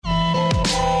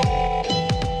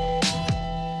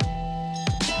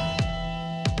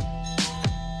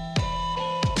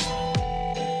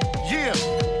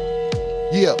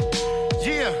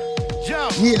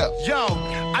Yeah. Yo,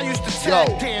 I used to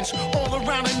tag dance all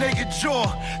around a nigga jaw.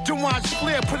 To watch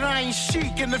Flair put Iron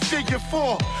Sheik in the figure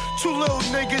 4. Two little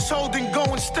niggas holding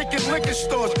going, sticking liquor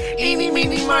stores. Eeny,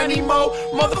 meeny, miny, mo,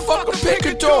 motherfucker, pick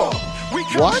a door. We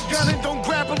come with gun and don't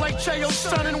grab it like Chayo's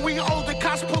son. And we hold the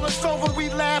cops pull us over, we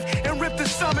laugh and rip the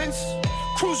summons.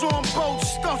 Cruise on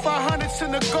boats, stuff our hundreds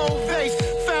in the gold vase.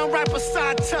 Found right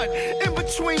beside Tut, in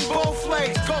between both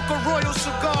legs. Coca Royal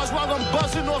cigars while I'm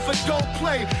buzzing off a dope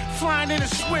play. Flying in the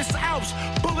Swiss Alps,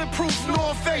 bulletproof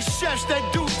North Face chefs that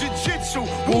do jiu-jitsu.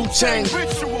 Wu-Tang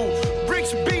ritual,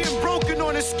 bricks being broken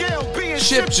on a scale, being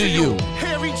shipped to you.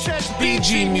 Hairy chest,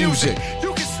 BG music.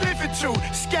 You can sniff it too.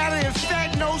 Scatter and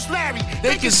fat nose Larry,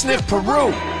 they can sniff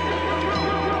Peru.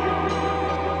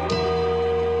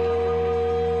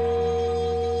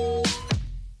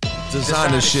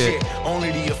 Designer shit.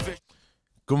 Only the official.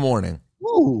 Good morning.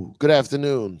 Ooh, good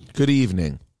afternoon. Good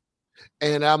evening.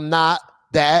 And I'm not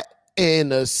that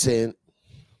innocent.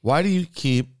 Why do you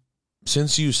keep,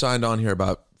 since you signed on here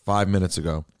about 5 minutes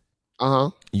ago,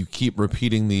 you keep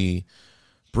repeating the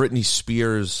Britney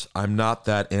Spears, I'm not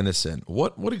that innocent.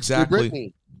 What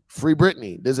exactly? Free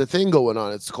Britney. There's a thing going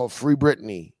on. It's called Free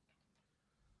Britney.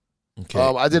 Okay.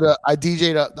 I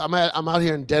DJ'd, I'm out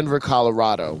here in Denver,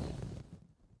 Colorado.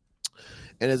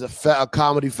 And there's a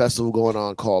comedy festival going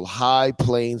on called High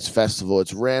Plains Festival.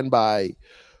 It's ran by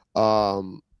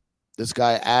this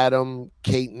guy, Adam,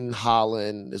 Caton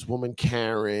Holland, this woman,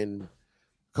 Karen, a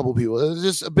couple people. It's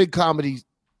just a big comedy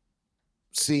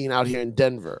scene out here in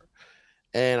Denver.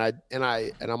 And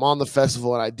I'm on the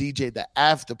festival, and I DJ'd the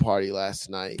after party last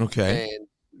night. Okay. And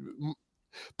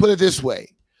put it this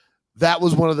way, that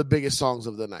was one of the biggest songs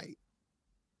of the night.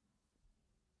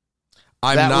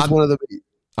 Was one of the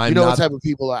what type of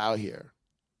people are out here.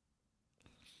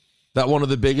 That one of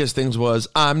the biggest things was,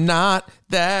 I'm not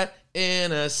that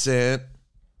innocent.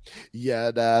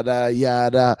 Yada,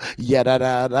 yada, yada,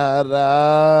 da, da,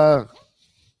 da.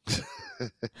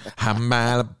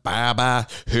 Baba,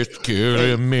 it's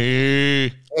killing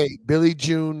me. Hey, Billy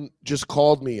June just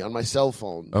called me on my cell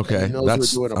phone. Okay,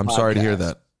 I'm sorry to hear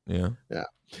that. Yeah.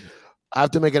 I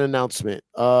have to make an announcement.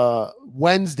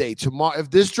 Wednesday, tomorrow,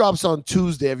 if this drops on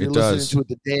Tuesday, if you're listening to it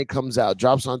the day it comes out,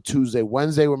 drops on Tuesday.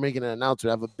 Wednesday, we're making an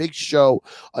announcement. I have a big show,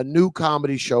 a new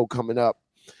comedy show coming up.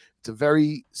 It's a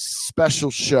very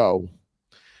special show.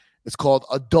 It's called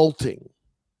Adulting.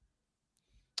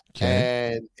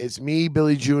 Okay. And it's me,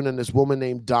 Billy June, and this woman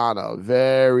named Donna.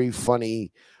 Very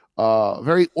funny,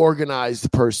 very organized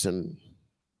person.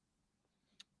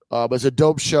 But it's a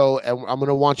dope show, and I'm going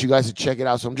to want you guys to check it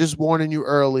out. So I'm just warning you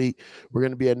early. We're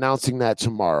going to be announcing that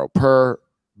tomorrow, per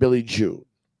Billy June.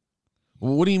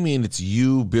 What do you mean it's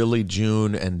you, Billy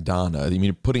June, and Donna? You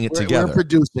mean putting it together? We're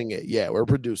producing it. Yeah, we're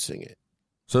producing it.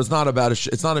 So it's not about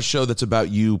it's not a show that's about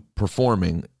you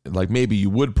performing. Like maybe you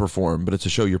would perform, but it's a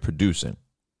show you're producing.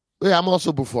 Yeah, I'm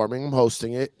also performing. I'm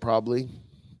hosting it, probably.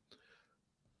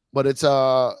 But it's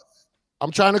I'm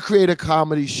trying to create a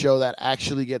comedy show that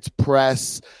actually gets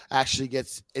press,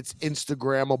 it's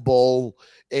Instagrammable.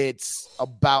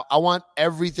 I want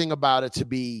everything about it to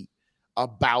be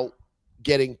about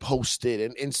getting posted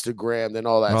and Instagrammed and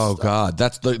all that stuff. Oh, God.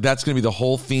 That's going to be the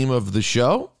whole theme of the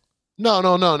show? No,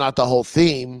 not the whole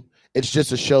theme. It's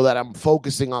just a show that I'm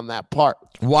focusing on that part.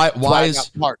 Why is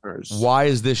partners? Why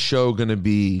is this show going to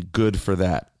be good for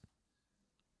that?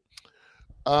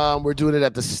 We're doing it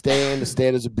at the Stand. The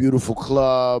Stand is a beautiful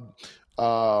club.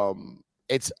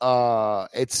 It's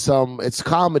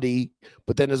comedy,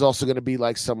 but then there's also going to be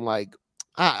like some like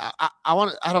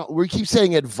we keep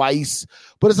saying advice,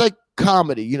 but it's like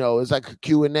comedy, it's like a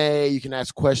Q&A. You can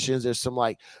ask questions. There's some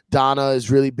like Donna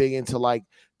is really big into like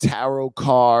tarot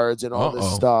cards and all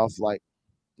this stuff. Like,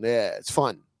 yeah, it's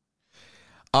fun.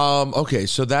 Okay,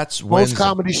 so that's most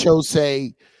comedy shows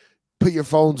say put your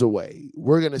phones away.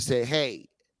 We're gonna say, hey,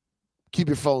 keep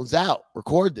your phones out.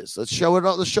 Record this. Let's show it.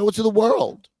 Let's show it to the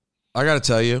world. I got to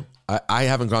tell you, I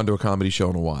haven't gone to a comedy show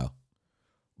in a while,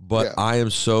 but I am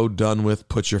so done with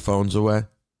put your phones away.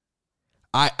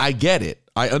 I get it.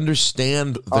 I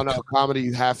understand. Comedy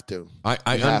you have to. I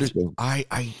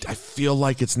feel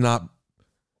like it's not.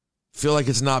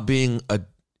 Being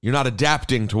you're not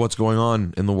adapting to what's going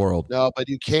on in the world. No, but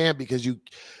you can't because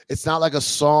it's not like a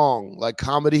song. Like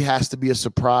comedy has to be a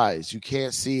surprise. You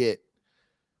can't see it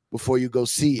before you go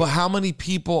see it. But how many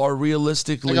people are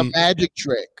realistically like a magic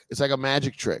trick? It's like a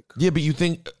magic trick. Yeah, but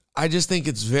I just think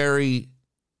it's very.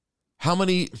 How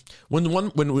many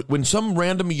when some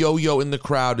random yo-yo in the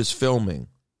crowd is filming?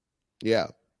 Yeah.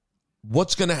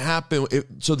 What's going to happen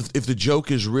if the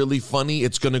joke is really funny,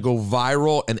 it's going to go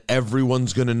viral and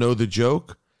everyone's going to know the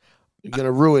joke? You're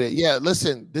gonna ruin it. Yeah,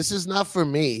 listen, this is not for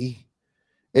me.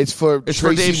 It's for Dave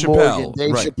Morgan, Chappelle,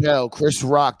 Dave right. Chappelle, Chris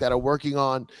Rock that are working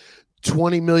on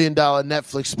 $20 million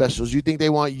Netflix specials. You think they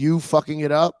want you fucking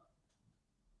it up?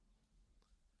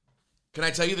 Can I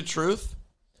tell you the truth?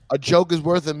 A joke is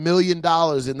worth $1 million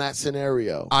in that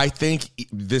scenario. I think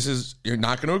you're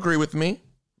not going to agree with me.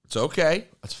 It's okay.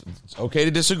 It's okay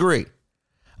to disagree.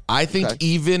 I think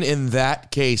even in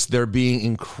that case, they're being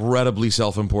incredibly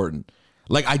self-important.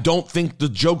 Like, I don't think the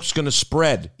joke's going to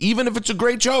spread, even if it's a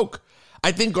great joke.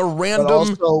 I think a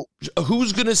random,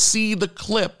 who's going to see the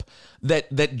clip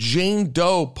that Jane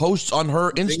Doe posts on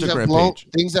her Instagram page?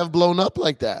 Things have blown up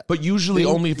like that. But usually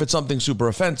only if it's something super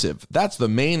offensive. That's the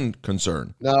main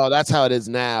concern. No, that's how it is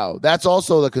now. That's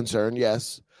also the concern,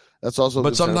 yes. That's also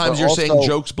But sometimes you're saying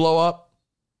jokes blow up?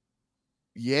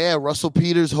 Yeah, Russell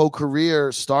Peters' whole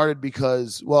career started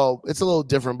because, well, it's a little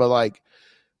different, but like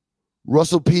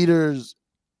Russell Peters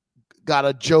got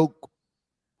a joke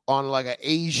on like an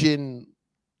Asian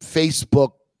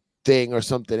Facebook thing or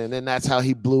something, and then that's how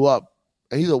he blew up.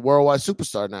 And he's a worldwide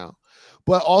superstar now.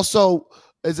 But also,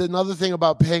 there's another thing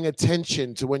about paying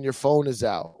attention to when your phone is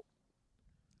out.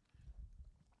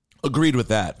 Agreed with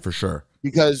that for sure.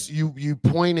 Because you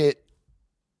point it,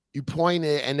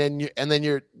 and then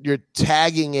you're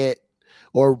tagging it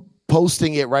or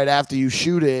posting it right after you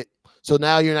shoot it. So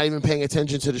now you're not even paying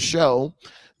attention to the show.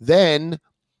 Then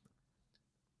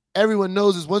everyone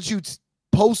knows is once you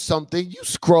post something, you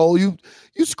scroll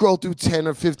through 10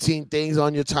 or 15 things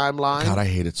on your timeline. God, I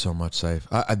hate it so much, Saif.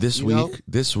 This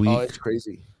week, oh, it's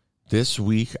crazy. This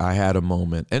week, I had a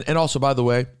moment, and also, by the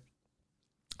way,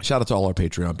 shout out to all our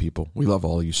Patreon people. We love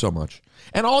all of you so much,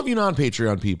 and all of you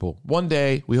non-Patreon people. One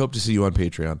day, we hope to see you on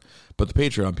Patreon. But the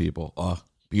Patreon people,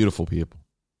 beautiful people,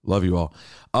 love you all.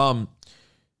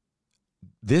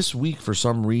 This week, for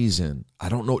some reason, I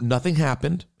don't know, nothing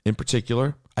happened in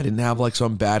particular. I didn't have like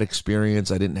some bad experience.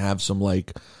 I didn't have some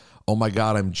like, oh my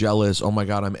God, I'm jealous. Oh my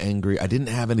God, I'm angry. I didn't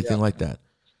have anything like that.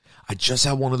 I just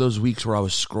had one of those weeks where I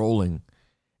was scrolling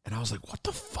and I was like, what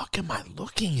the fuck am I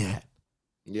looking at?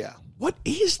 Yeah. What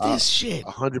is this shit?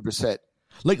 100%.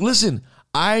 Like, listen,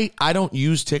 I don't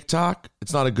use TikTok.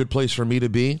 It's not a good place for me to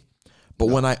be. But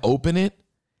when I open it,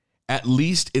 at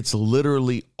least it's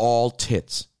literally all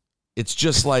tits. It's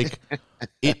just like,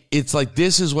 it's like,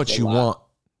 this is what you want.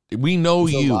 We know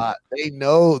you. They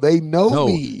know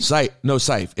me.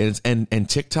 Saif. And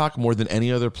TikTok, more than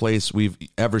any other place we've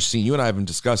ever seen, you and I haven't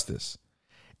discussed this.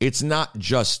 It's not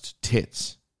just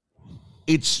tits.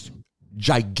 It's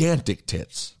gigantic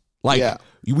tits. Like,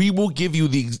 we will give you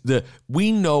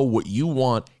we know what you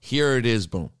want. Here it is,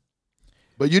 boom.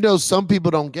 But some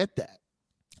people don't get that.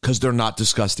 Because they're not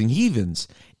disgusting heathens.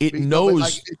 It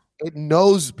knows... It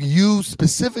knows you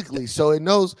specifically, so it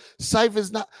knows Saif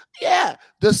is not. Yeah,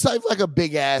 does Saif like a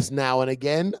big ass now and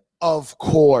again? Of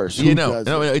course,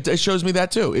 it shows me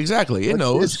that too. Exactly, it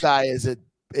knows this guy is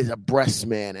a breast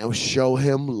man, and show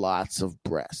him lots of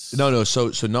breasts. No.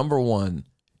 So number one,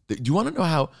 do you want to know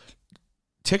how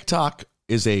TikTok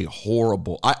is a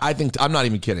horrible? I think I'm not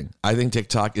even kidding. I think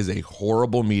TikTok is a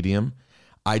horrible medium.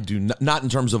 I do not in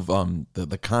terms of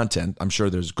the content. I'm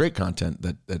sure there's great content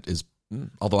that is.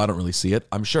 Although I don't really see it.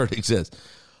 I'm sure it exists.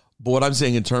 But what I'm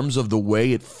saying in terms of the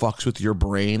way it fucks with your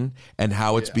brain and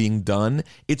how it's being done,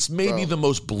 it's maybe the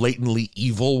most blatantly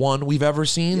evil one we've ever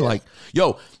seen. Yeah. Like,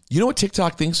 yo, you know what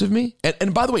TikTok thinks of me?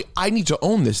 And by the way, I need to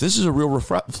own this. This is a real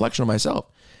reflection of myself.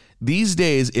 These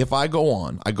days, if I went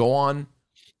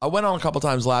on a couple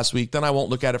times last week, then I won't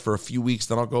look at it for a few weeks,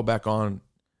 then I'll go back on,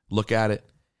 look at it.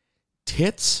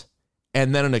 Tits,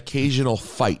 and then an occasional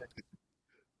fight.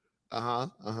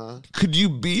 Could you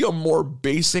be a more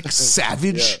basic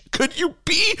savage? Could you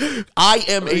be? I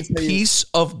am a piece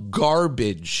of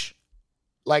garbage.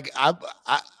 Like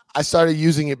I started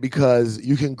using it because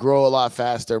you can grow a lot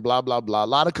faster, blah, blah, blah. A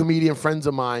lot of comedian friends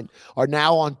of mine are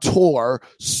now on tour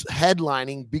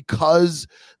headlining because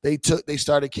they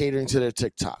started catering to their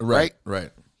TikTok. Right.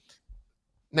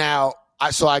 Now,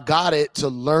 I got it to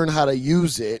learn how to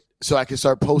use it so I can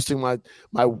start posting my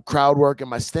crowd work and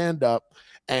my stand-up.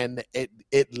 And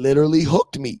it literally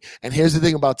hooked me. And here's the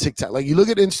thing about TikTok. Like, you look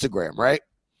at Instagram, right?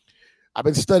 I've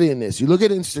been studying this. You look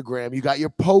at Instagram, you got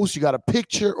your post, you got a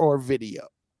picture or a video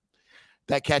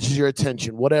that catches your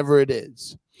attention, whatever it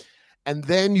is. And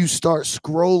then you start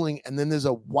scrolling, and then there's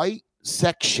a white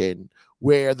section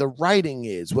where the writing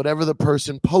is, whatever the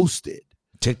person posted.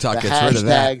 TikTok the gets hashtags, rid of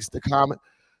that. The comment.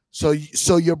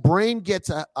 So your brain gets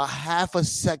a half a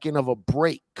second of a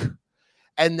break.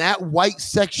 And that white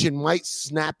section might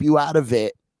snap you out of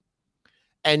it,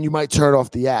 and you might turn off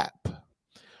the app.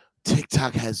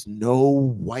 TikTok has no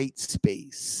white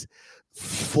space.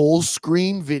 Full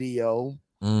screen video.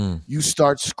 You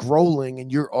start scrolling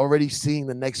and you're already seeing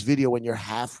the next video when you're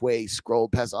halfway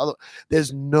scrolled past other.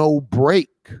 There's no break.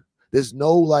 There's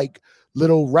no like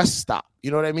little rest stop.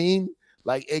 You know what I mean?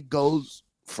 Like it goes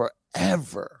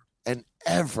forever and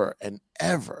ever and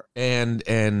ever. And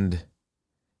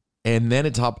then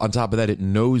on top of that, it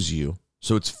knows you.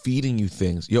 So it's feeding you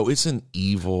things. Yo, it's an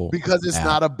evil because it's app.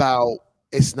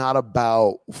 not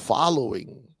about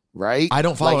following, right? I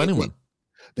don't follow anyone.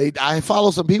 I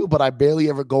follow some people, but I barely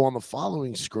ever go on the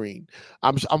following screen.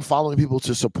 I'm following people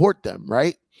to support them,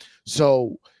 right?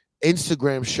 So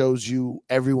Instagram shows you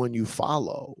everyone you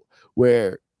follow,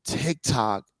 where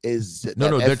TikTok is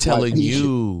they're telling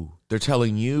you. They're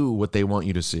telling you what they want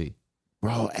you to see,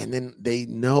 bro. And then they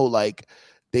know, like,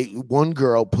 one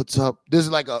girl puts up. There's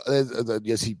like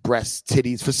you see breasts,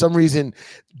 titties. For some reason,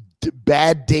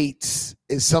 bad dates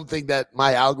is something that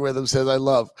my algorithm says I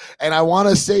love, and I want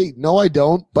to say no, I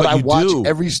don't. But I watch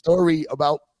every story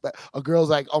about a girl's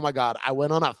like, oh my god, I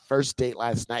went on a first date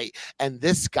last night, and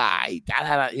this guy,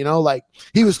 like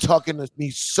he was talking to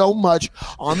me so much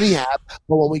on the app,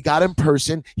 but when we got in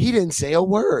person, he didn't say a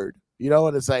word,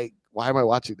 and it's like, why am I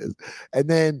watching this? And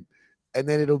then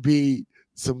it'll be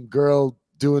some girl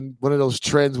doing one of those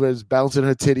trends where it's bouncing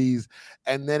her titties,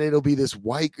 and then it'll be this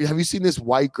white. Have you seen this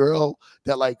white girl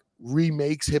that like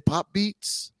remakes hip hop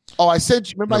beats? Oh, I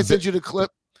sent you. Remember, I sent you the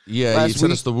clip. Yeah, you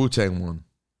sent us the Wu-Tang one.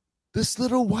 This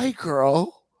little white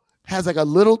girl has like a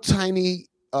little tiny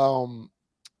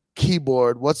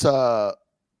keyboard. What's the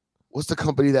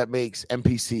company that makes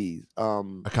MPCs?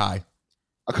 Akai.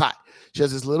 She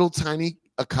has this little tiny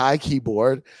Akai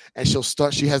keyboard, and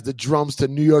she has the drums to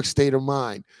New York State of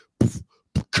Mind.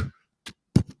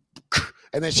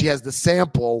 And then she has the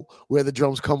sample where the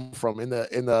drums come from in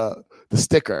the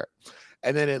sticker.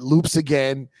 And then it loops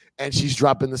again, and she's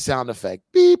dropping the sound effect.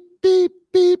 Beep, beep,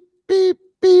 beep, beep,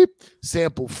 beep.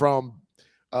 Sample from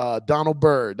Donald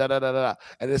Byrd. Da, da, da, da.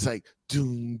 And it's like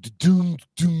doom, doom,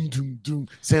 doom, doom, doom.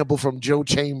 Sample from Joe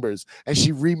Chambers. And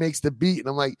she remakes the beat. And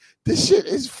I'm like, this shit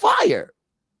is fire.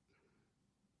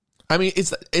 I mean,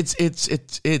 it's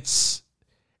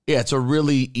a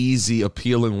really easy,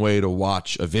 appealing way to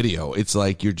watch a video. It's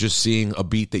like you're just seeing a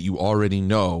beat that you already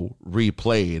know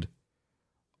replayed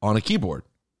on a keyboard.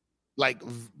 Like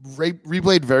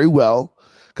replayed very well,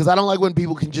 because I don't like when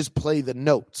people can just play the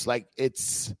notes. Like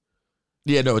it's...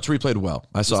 Yeah, no, it's replayed well.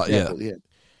 I saw it, yeah.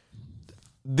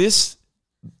 This,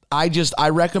 I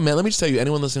recommend, let me just tell you,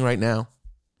 anyone listening right now,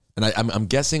 and I'm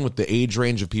guessing with the age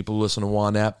range of people who listen to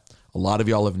Juan App, a lot of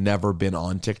y'all have never been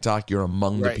on TikTok. You're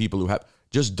among the people who have...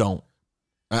 Just don't.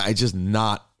 It's just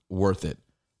not worth it.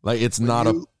 Like, it's not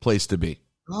a place to be.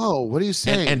 Oh, what are you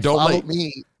saying? And don't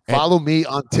follow me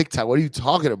on TikTok. What are you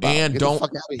talking about? And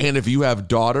and if you have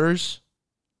daughters,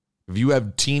 if you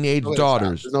have teenage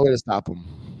daughters, there's no way to stop them.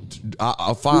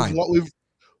 Fine.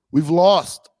 We've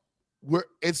lost.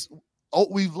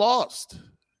 We've lost.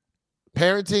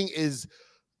 Parenting is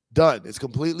done. It's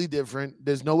completely different.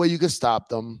 There's no way you can stop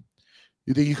them.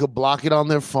 You think you could block it on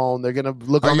their phone? They're gonna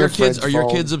look on their friend's phone. Are your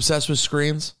kids obsessed with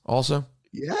screens also?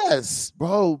 Yes,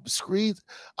 bro. Screens.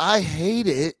 I hate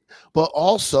it, but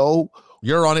also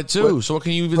you're on it too. So what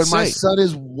can you even say? When my son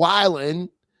is wilding,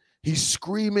 he's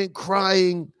screaming,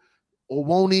 crying, or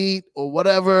won't eat or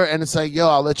whatever, and it's like, yo,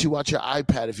 I'll let you watch your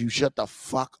iPad if you shut the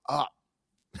fuck up.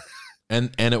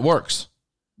 And it works.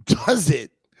 Does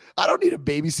it? I don't need a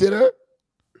babysitter.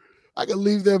 I can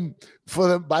leave them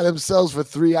by themselves for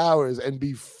 3 hours and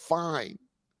be fine.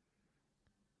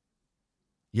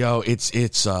 Yo, it's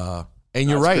and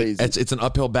you're right. Crazy. It's an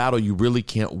uphill battle. You really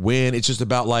can't win. It's just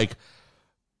about, like,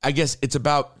 I guess it's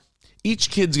about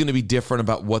each kid's going to be different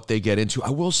about what they get into. I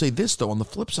will say this, though, on the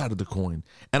flip side of the coin,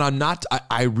 and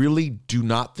I really do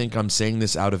not think I'm saying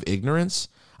this out of ignorance.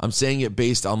 I'm saying it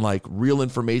based on, like, real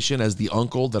information as the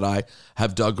uncle that I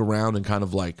have dug around and kind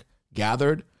of, like,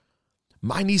 gathered.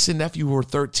 My niece and nephew who are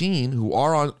 13, who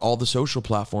are on all the social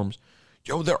platforms,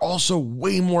 yo, they're also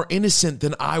way more innocent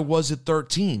than I was at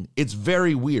 13. It's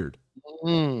very weird.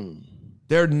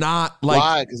 They're not like...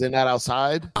 Why? Because they're not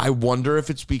outside? I wonder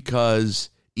if it's because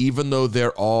even though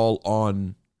they're all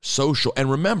on social,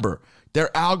 and remember,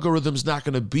 their algorithm's not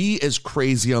going to be as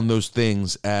crazy on those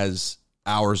things as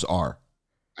ours are.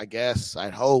 I guess.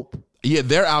 I'd hope. Yeah,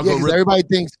 their algorithm. Yeah,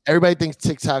 everybody thinks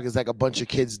TikTok is like a bunch of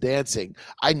kids dancing.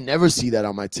 I never see that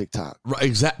on my TikTok. Right,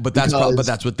 exactly. But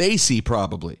that's what they see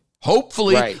probably.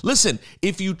 Hopefully, right. Listen,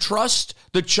 if you trust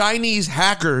the Chinese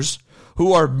hackers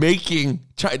who are making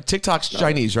TikTok's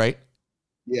Chinese, right?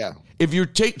 Yeah. If you're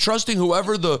trusting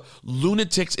whoever the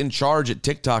lunatics in charge at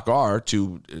TikTok are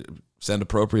to send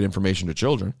appropriate information to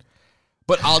children.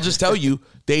 But I'll just tell you,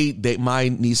 my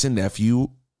niece and nephew,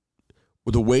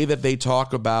 the way that they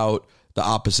talk about the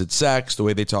opposite sex, the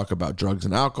way they talk about drugs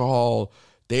and alcohol,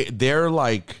 they're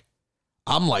like,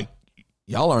 I'm like,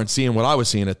 y'all aren't seeing what I was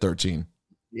seeing at 13.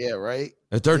 Yeah, right?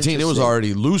 At 13, it was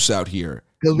already loose out here.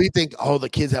 Because we think, the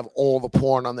kids have all the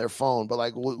porn on their phone. But,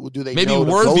 like, do they Maybe know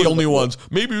we're the only ones.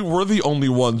 Maybe we're the only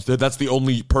ones that's the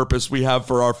only purpose we have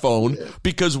for our phone. Yeah.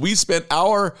 Because we spent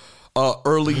our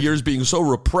early years being so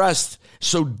repressed,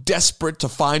 so desperate to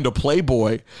find a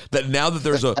Playboy, that now that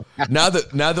there's a now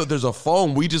that there's a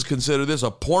phone, we just consider this a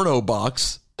porno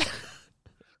box.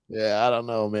 Yeah, I don't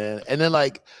know, man. And then,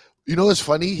 like, you know what's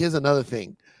funny? Here's another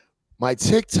thing. My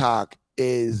TikTok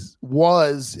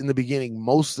was in the beginning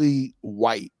mostly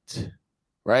white,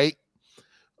 right?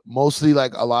 Mostly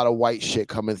like a lot of white shit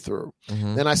coming through.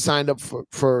 Mm-hmm. Then I signed up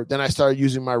for then I started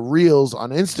using my Reels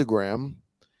on Instagram,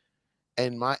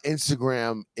 and my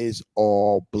Instagram is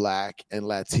all black and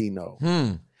Latino.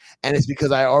 And it's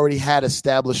because I already had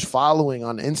established following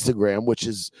on Instagram, which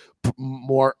is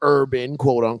more urban,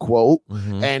 quote unquote,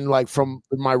 and like from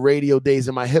my radio days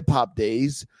and my hip hop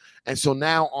days. And so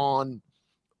now on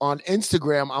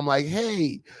Instagram, I'm like,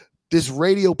 hey, this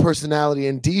radio personality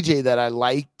and DJ that I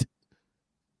liked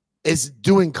is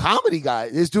doing comedy,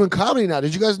 guys. It's doing comedy now.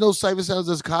 Did you guys know Cypher Sounds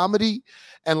does comedy?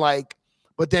 And like,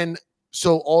 but then,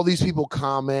 so all these people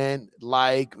comment,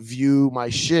 like, view my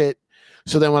shit.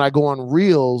 So then when I go on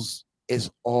Reels, it's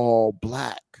all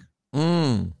black.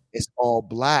 It's all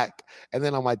black. And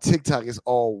then on my TikTok, it's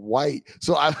all white.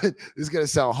 So this is going to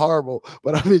sound horrible,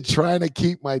 but I've been trying to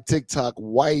keep my TikTok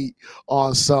white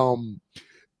on some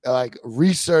like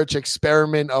research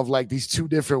experiment of like these two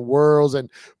different worlds and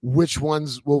which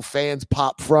ones will fans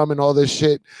pop from and all this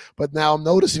shit. But now I'm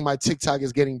noticing my TikTok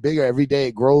is getting bigger. Every day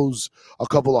it grows a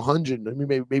couple of hundred,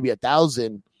 maybe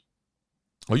 1,000.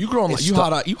 Oh, you growing like you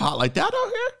hot like that out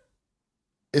here?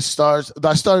 I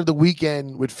started the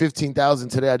weekend with 15,000.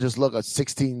 Today I just look at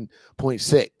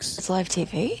 16.6. It's live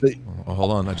TV. Oh,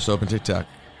 hold on, I just opened TikTok.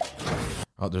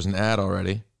 Oh, there's an ad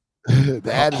already.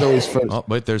 The ad is always first. Oh,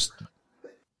 wait, there's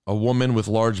a woman with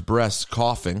large breasts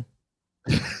coughing.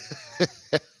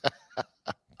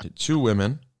 Two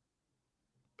women.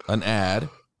 An ad.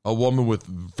 A woman with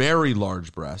very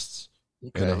large breasts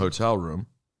in a hotel room.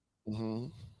 Mm-hmm.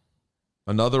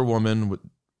 Another woman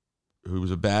who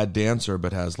was a bad dancer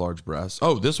but has large breasts.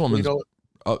 Oh, this woman's...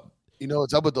 You know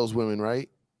what's up with those women, right?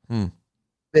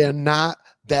 They're not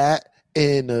that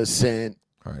innocent.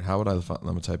 All right, how would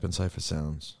let me type in Cypher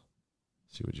Sounds.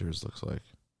 See what yours looks like.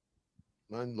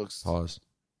 Mine looks... Pause.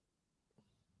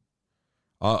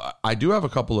 I do have a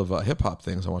couple of hip-hop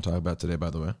things I want to talk about today, by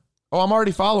the way. Oh, I'm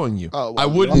already following you. Oh, well, I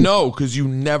wouldn't know because you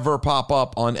never pop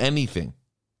up on anything.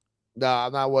 No,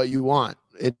 I'm not what you want.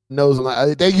 It knows I'm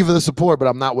not. Thank you for the support, but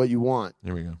I'm not what you want.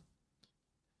 Here we go.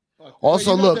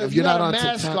 Also, look, if you're not on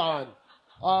mask TikTok,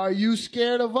 are you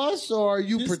scared of us or are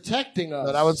you protecting us?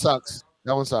 No, that one sucks.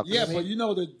 Yeah, but you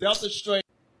know the Delta strain.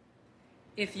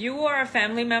 If you or a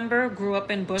family member grew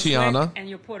up in Bushwick Tiana, and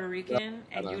you're Puerto Rican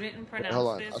and you didn't pronounce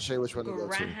I'll show you which one to go to.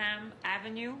 Graham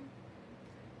Avenue,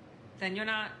 then you're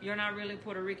not really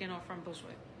Puerto Rican or from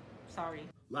Bushwick. Sorry.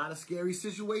 A lot of scary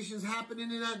situations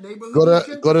happening in that neighborhood.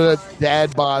 Go to the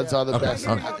dad bods are the best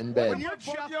in bed.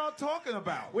 What y'all talking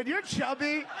about? When you're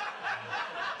chubby,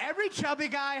 every chubby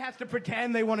guy has to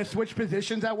pretend they want to switch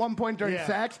positions at one point during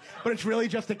sex, but it's really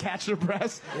just to catch their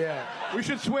breath. Yeah. We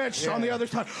should switch on the other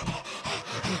side.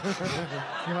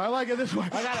 I like it this way.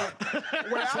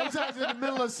 Sometimes in the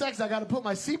middle of sex, I gotta put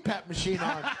my CPAP machine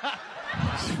on.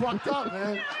 It's fucked up,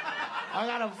 man. I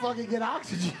gotta fucking get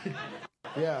oxygen.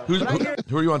 Yeah.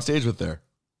 Who are you on stage with there?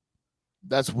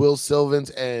 That's Will Sylvans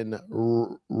and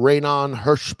Renan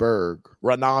Hirschberg.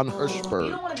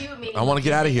 I want to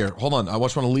get out of here. Hold on. I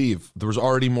just want to leave. There was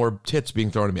already more tits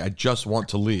being thrown at me. I just want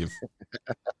to leave.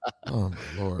 Oh,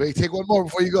 my Lord. Wait, take one more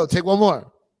before you go. Take one more.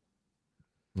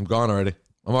 I'm gone already.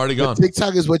 I'm already gone. But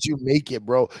TikTok is what you make it,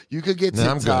 bro. You could get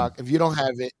TikTok. If you don't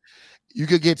have it, you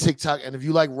could get TikTok. And if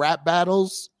you like rap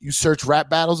battles, you search rap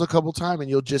battles a couple times and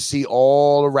you'll just see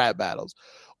all the rap battles.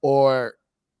 Or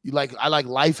I like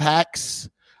life hacks.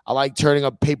 I like turning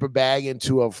a paper bag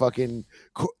into a fucking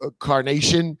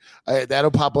carnation.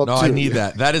 That'll pop up. No, too. I need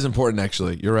that. That is important,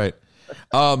 actually. You're right.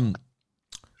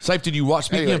 Syph, did you watch?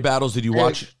 Speaking of battles, did you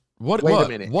watch? What? Wait a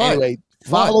minute. What? Anyway,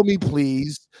 follow me,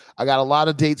 please. I got a lot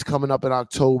of dates coming up in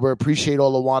October. Appreciate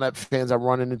all the One-Up fans I'm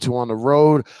running into on the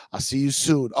road. I'll see you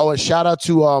soon. Oh, and shout out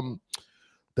to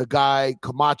the guy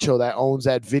Camacho that owns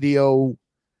that video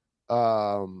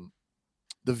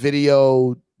the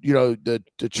video,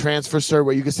 the transfer server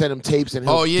where you can send him tapes and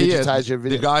he'll digitize your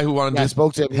video. The guy who wanted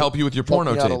to help you with your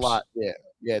porno tapes. A lot.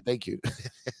 Yeah, thank you.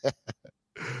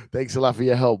 Thanks a lot for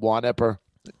your help, Juan Epper.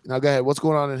 Now go ahead. What's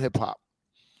going on in hip hop?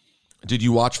 Did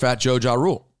you watch Fat Joe Ja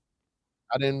Rule?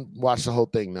 I didn't watch the whole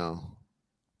thing, no.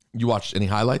 You watched any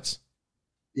highlights?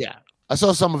 Yeah. I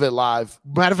saw some of it live.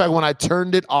 Matter of fact, when I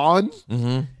turned it on,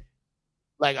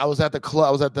 like I was at the club,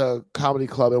 I was at the comedy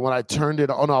club, and when I turned it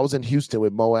on, I was in Houston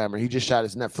with Mo Amer. He just shot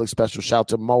his Netflix special. Shout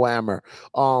to Mo Amer.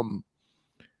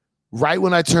 Right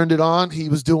when I turned it on, he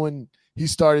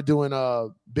started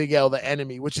doing Big L the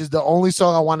Enemy, which is the only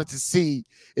song I wanted to see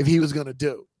if he was gonna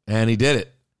do. And he did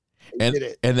it.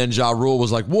 And then Ja Rule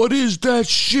was like, "What is that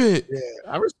shit?" Yeah,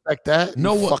 I respect that.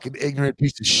 No fucking ignorant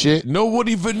piece of shit. No one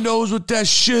even knows what that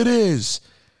shit is.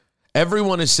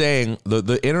 Everyone is saying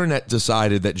the internet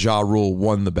decided that Ja Rule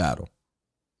won the battle.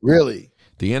 Really?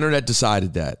 The internet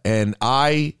decided that. And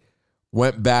I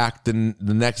went back the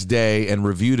next day and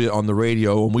reviewed it on the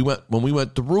radio. And when we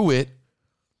went through it,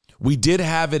 we did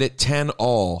have it at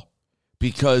 10-all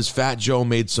because Fat Joe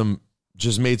made some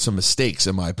mistakes,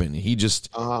 in my opinion.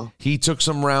 He took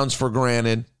some rounds for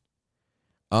granted.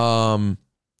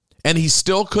 And he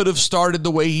still could have started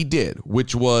the way he did,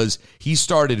 which was he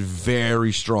started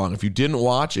very strong. If you didn't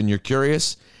watch and you're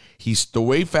curious, the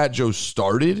way Fat Joe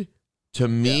started, to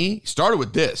me, started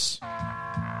with this.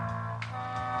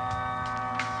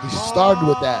 He started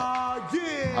with that.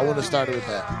 I would have started with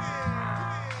that.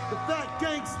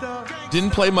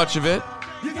 Didn't play much of it.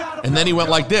 And then he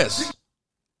went like this.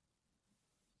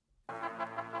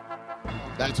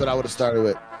 That's what I would have started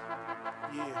with.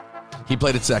 He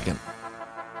played it second.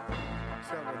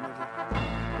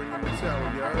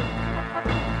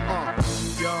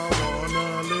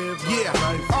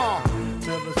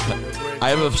 I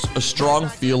have a strong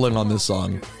feeling on this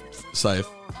song, Saif.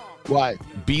 Why?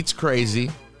 Beat's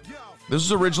crazy. This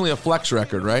was originally a Flex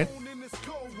record, right?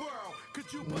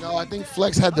 No, I think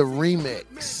Flex had the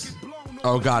remix.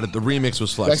 Oh, got it. The remix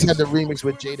was Flex. Flex had the remix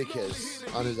with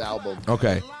Jadakiss on his album.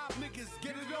 Okay.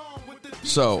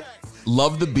 So,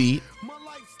 love the beat.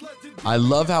 I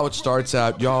love how it starts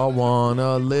out, y'all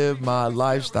wanna live my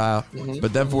lifestyle.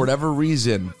 But then for whatever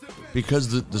reason,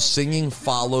 because the singing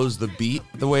follows the beat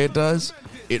the way it does,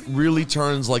 it really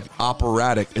turns like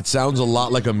operatic. It sounds a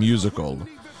lot like a musical.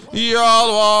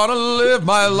 Y'all wanna live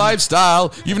my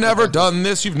lifestyle. You've never done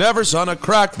this. You've never sung a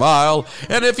crack vial.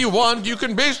 And if you want, you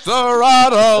can be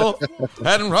Serato.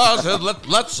 And Ross said,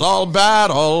 let's all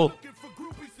battle.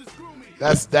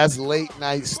 That's late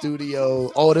night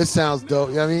studio. Oh, this sounds dope.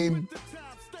 You know what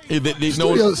I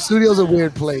mean? Studio's a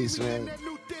weird place, man.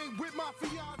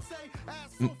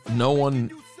 No one.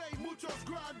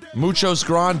 Muchos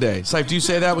grande. It's like, do you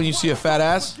say that when you see a fat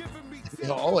ass?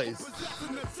 Always.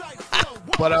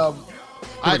 But now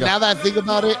that I think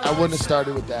about it, I wouldn't have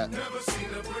started with that.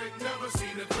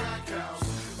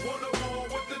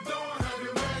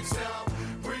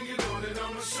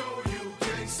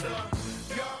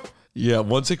 Yeah,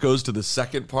 once it goes to the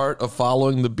second part of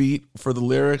following the beat for the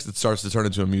lyrics, it starts to turn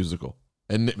into a musical.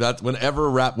 And that's whenever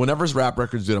rap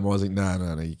records do it, I'm always like,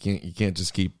 no, you can't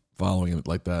just keep following it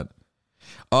like that.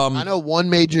 I know one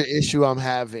major issue I'm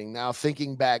having now,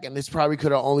 thinking back, and this probably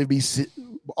could have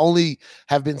only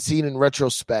have been seen in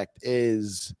retrospect,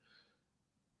 is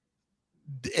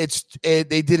they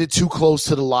did it too close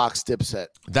to the Lox Dipset.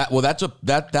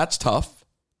 That's tough.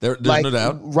 There's like, no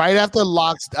doubt. Right after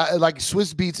Lox, like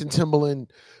Swiss Beats and Timbaland.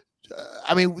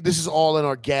 I mean, this is all an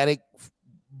organic,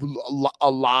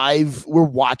 alive.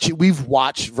 We've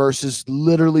watched Versus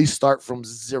literally start from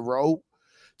zero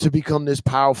to become this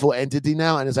powerful entity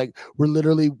now, and it's like we're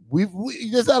literally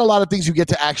there's not a lot of things you get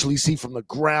to actually see from the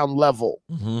ground level,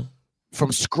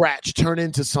 from scratch, turn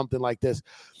into something like this.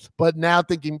 But now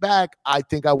thinking back, I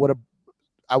think I would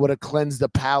have cleansed the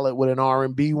palette with an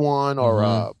R&B one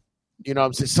or you know what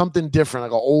I'm saying, something different,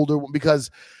 like an older one,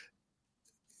 because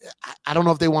I don't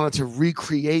know if they wanted to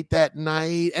recreate that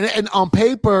night. And on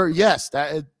paper, yes,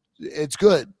 it's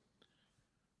good.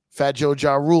 Fat Joe,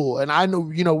 Ja Rule. And I know,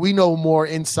 we know more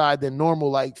inside than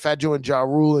normal. Like Fat Joe and Ja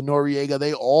Rule and Noriega,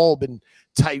 they all been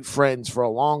tight friends for a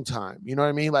long time. You know what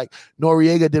I mean? Like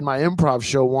Noriega did my improv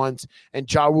show once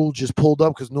and Ja Rule just pulled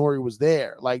up because Nori was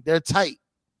there. Like they're tight.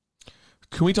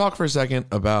 Can we talk for a second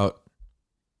about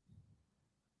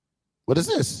what is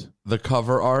this? The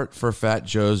cover art for Fat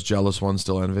Joe's Jealous One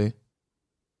Still Envy?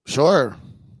 Sure.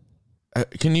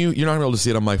 Can you? You're not gonna be able to see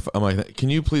it on my. Can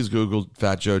you please Google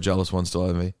Fat Joe Jealous One Still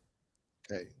Envy?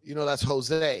 Okay, that's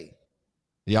Jose.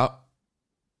 Yep.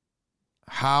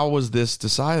 How was this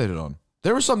decided on?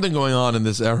 There was something going on in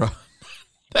this era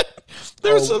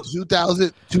There's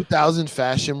 2000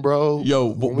 fashion, bro. Yo,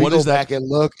 when what we is go that? back and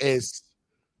look, it's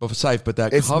that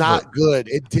it's cover, not good.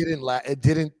 It didn't. What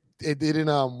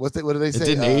do they say? It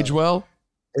didn't age well.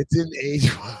 It didn't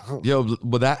age well. Yo,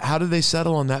 but how did they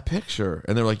settle on that picture?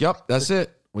 And they're like, "Yep, that's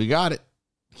it. We got it.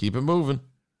 Keep it moving."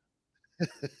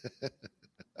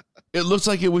 It looks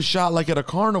like it was shot like at a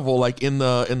carnival, like in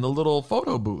the little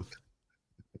photo booth.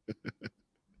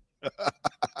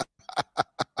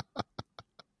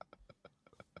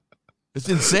 It's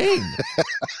insane.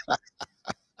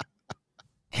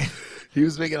 He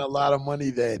was making a lot of money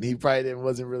then. He probably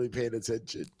wasn't really paying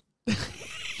attention.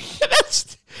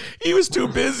 He was too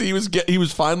busy. He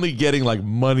was finally getting like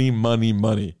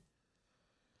money.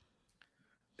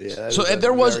 Yeah. So and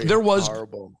there was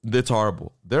horrible. It's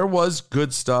horrible. There was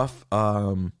good stuff,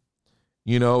 and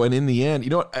in the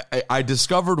end, I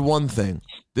discovered one thing.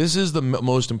 This is the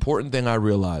most important thing I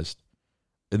realized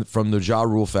from the Ja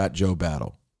Rule Fat Joe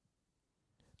battle.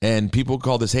 And people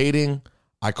call this hating.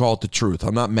 I call it the truth.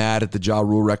 I'm not mad at the Ja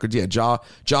Rule records. Yeah,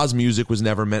 Ja's music was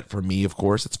never meant for me, of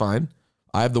course. It's fine.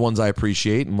 I have the ones I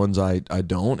appreciate and ones I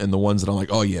don't, and the ones that I'm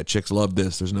like, oh yeah, chicks love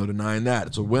this. There's no denying that.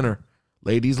 It's a winner.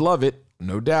 Ladies love it,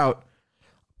 no doubt.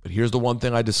 But here's the one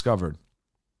thing I discovered.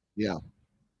 Yeah.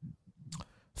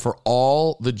 For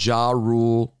all the Ja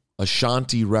Rule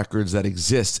Ashanti records that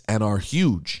exist and are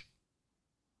huge,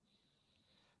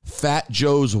 Fat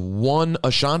Joe's one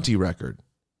Ashanti record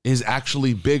is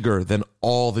actually bigger than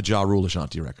all the Ja Rule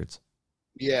Ashanti records.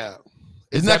 Yeah.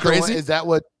 Isn't that crazy? Is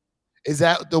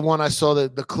that the one I saw the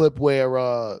clip where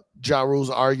Ja Rule's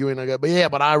arguing?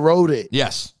 But I wrote it.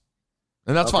 Yes.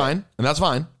 And that's fine.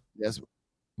 Yes.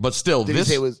 But still, Did this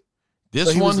he say was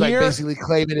this he one was like here, basically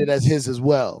claiming it as his as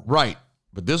well. right?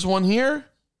 But this one here,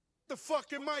 The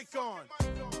fucking mic on.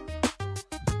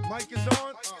 Mic is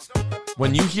on.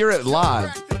 when you hear it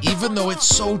live, even though it's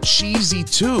so cheesy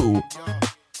too,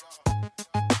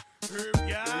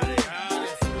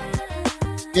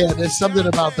 Yeah, there's something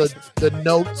about the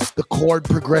notes, the chord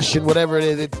progression, whatever it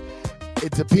is.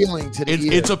 It's appealing to the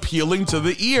ear. it's appealing to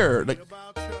the ear. Like,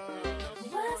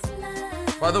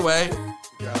 by the way,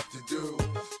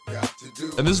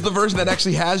 and this is the version that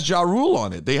actually has Ja Rule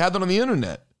on it. They had that on the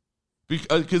internet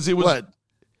because it was What?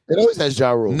 It always has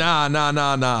Ja Rule.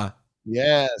 Nah.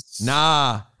 Yes.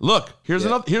 Nah. Look, here's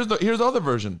another. Here's the other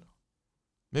version.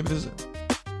 Maybe this is,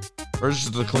 or is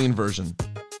this the clean version?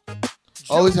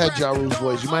 Always had Ja Rule's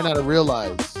voice. You might not have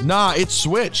realized. Nah, it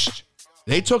switched.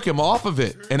 They took him off of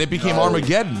it, and it became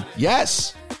Armageddon.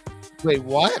 Yes. Wait,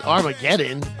 what?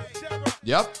 Armageddon?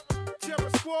 Yep.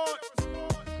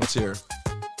 Let's hear.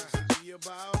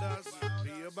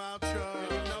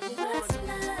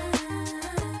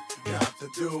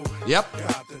 Yep.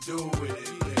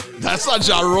 That's not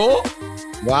Ja Rule.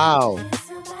 Wow.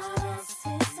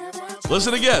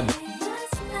 Listen again.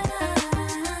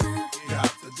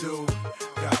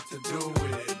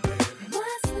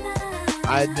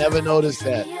 I never noticed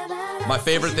that. My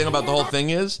favorite thing about the whole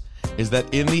thing is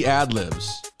that in the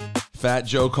ad-libs, Fat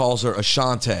Joe calls her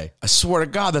Ashante. I swear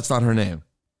to God, that's not her name.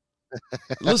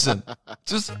 Listen,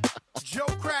 just... Joe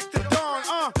cracked the dawn,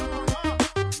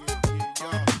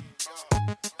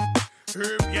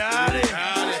 Herb got it.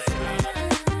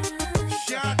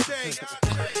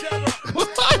 What?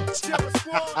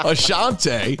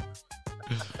 Ashante?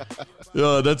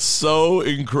 Oh, that's so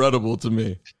incredible to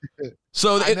me.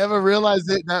 So I never realized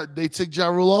that they took Ja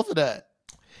Rule off of that.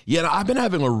 Yeah, I've been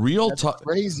having a real tough...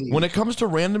 Crazy. When it comes to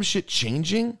random shit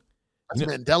changing... That's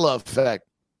Mandela effect.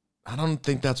 I don't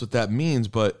think that's what that means,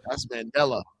 but... That's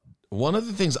Mandela. One of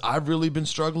the things I've really been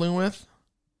struggling with...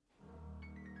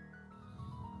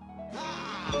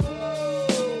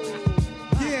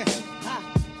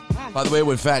 By the way,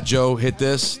 when Fat Joe hit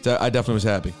this, I definitely was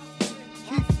happy.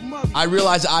 I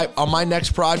realized on my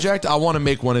next project, I want to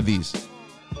make one of these.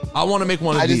 I want to make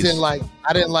one of these.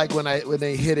 I didn't like when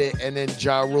they hit it and then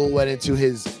Ja Rule went into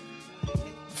his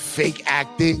fake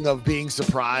acting of being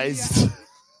surprised.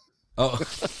 Oh.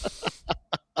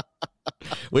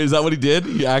 Wait, is that what he did?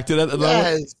 He acted at the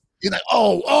Yes. He's like,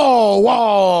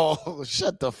 whoa.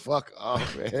 Shut the fuck up,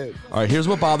 man. All right, here's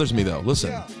what bothers me, though.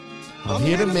 Listen. I'm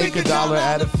here to make $1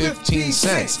 out of 15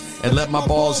 cents and let my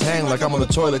balls hang like I'm on the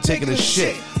toilet taking a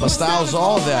shit. My style's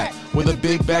all that, with a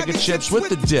big bag of chips with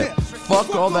the dip.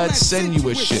 Fuck all that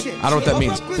sensuous shit. I don't know what that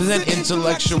means. This is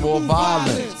intellectual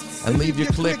violence. And leave your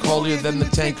clique holier than the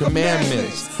 10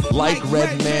 Commandments. Like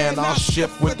Red Man, I'll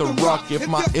ship with the ruck. If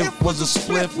my if was a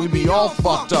spliff, we'd be all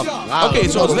fucked up. Okay,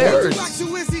 so it's there.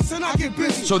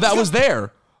 So that was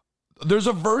there. There's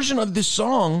a version of this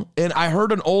song, and I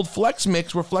heard an old Flex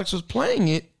mix where Flex was playing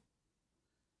it,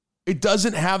 It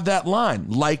doesn't have that line.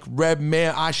 Like Red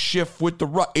Man, I shift with the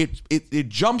ruck. It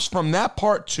jumps from that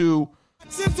part to.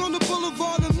 On the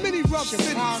boulevard of many rough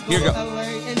cities. Here you go.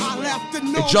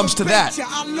 It jumps to that.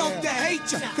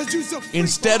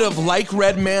 Instead of like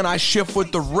Red Man, I shift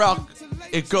with the ruck.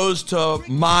 It goes to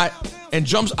my and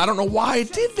jumps. I don't know why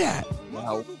it did that.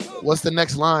 Wow. What's the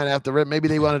next line after Red? Maybe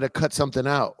they wanted to cut something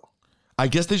out. I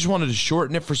guess they just wanted to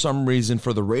shorten it for some reason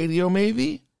for the radio.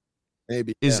 Maybe.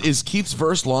 Maybe. Is Keith's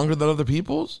verse longer than other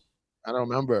people's? I don't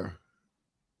remember.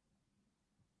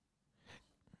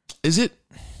 Is it?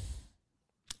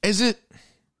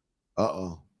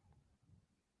 Uh-oh.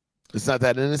 It's not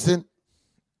that innocent?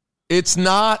 It's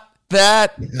not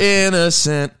that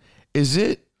innocent. Is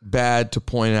it bad to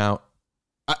point out?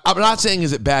 I'm not saying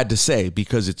is it bad to say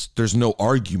because there's no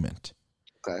argument.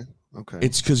 Okay.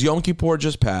 It's because Yom Kippur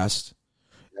just passed,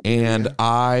 and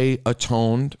I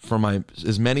atoned for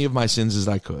as many of my sins as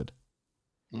I could.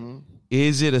 Mm-hmm.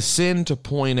 Is it a sin to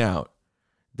point out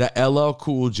that LL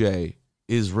Cool J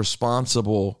is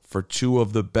responsible for two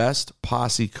of the best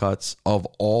posse cuts of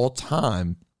all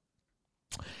time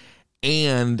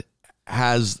and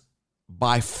has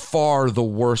by far the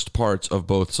worst parts of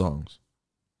both songs?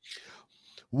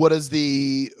 What is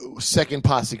the second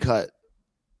posse cut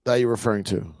that you're referring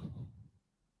to?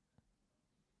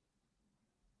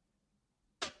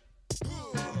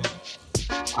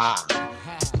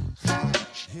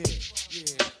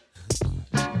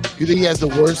 You think he has the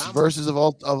worst verses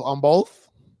on both?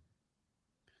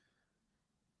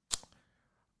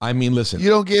 I mean, listen. You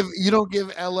don't give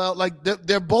LL like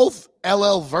they're both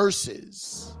LL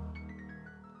verses.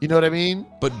 You know what I mean?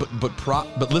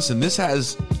 But listen, this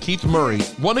has Keith Murray,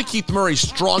 one of Keith Murray's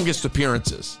strongest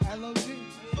appearances.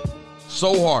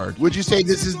 So hard. Would you say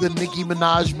this is the Nicki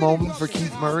Minaj moment for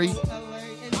Keith Murray?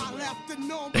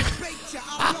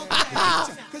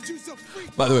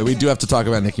 By the way, we do have to talk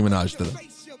about Nicki Minaj today.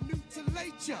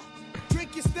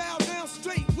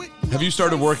 Have you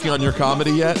started working on your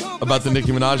comedy yet about the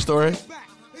Nicki Minaj story?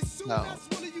 No.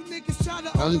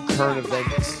 I was in current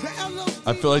events.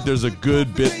 I feel like there's a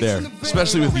good bit there,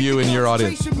 especially with you and your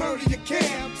audience. And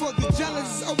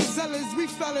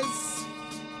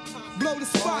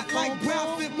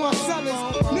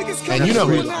you know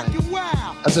who?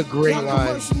 That's a great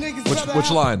line.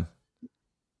 Which line?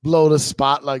 Blow the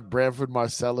spot like Branford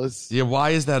Marsalis. Yeah,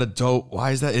 why is that a dope? Why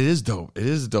is that? It is dope. It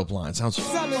is a dope line. It sounds.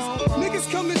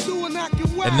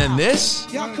 And then this.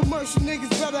 Y'all commercial niggas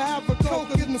better have a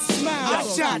coke in the smile. I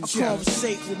shot you.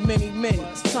 Conversate with many men.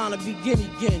 It's time to begin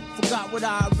again. Forgot what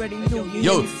I already knew.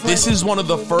 Yo, this is one of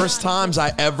the first times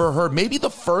I ever heard. Maybe the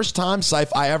first time,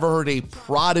 Syph, I ever heard a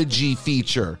Prodigy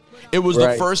feature. It was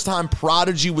the first time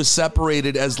Prodigy was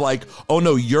separated as like, oh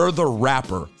no, you're the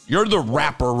rapper. You're the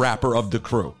rapper of the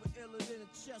crew.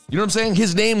 You know what I'm saying?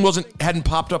 His name hadn't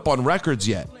popped up on records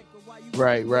yet.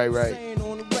 Right.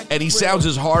 And he sounds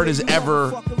as hard as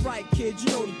ever.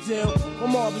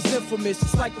 I'm always infamous.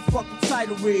 It's like a fucking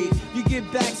title read. You get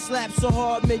back slapped so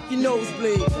hard, make your nose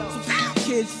bleed. So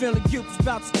kids feeling guilty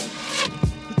about.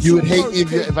 You would hate me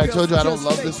if I told you I don't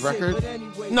love this record.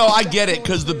 No, I get it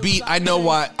because the beat. I know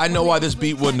why this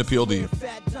beat wouldn't appeal to you.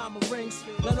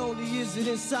 Not only is it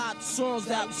inside the songs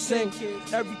that we sing,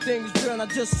 everything is real, not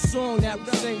just a song that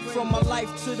we sing. From my life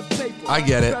to the paper. I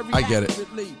get it.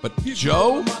 But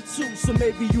Joe, so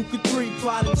maybe you could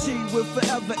Prodigy with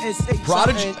forever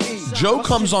Prodigy. Joe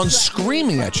comes on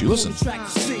screaming at you. Listen.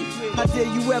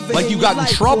 Like you got in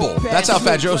trouble. That's how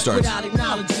Fat Joe starts. Now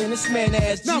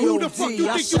who the fuck you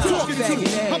think you talking to?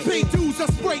 I pay dues, I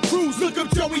spray crews, look up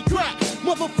Joey Crack.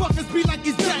 Motherfuckers be like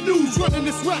it's that news running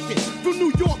this racket. From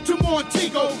New York to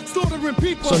Montego, slaughtering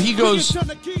people. So he goes,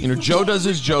 Joe does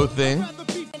his Joe thing.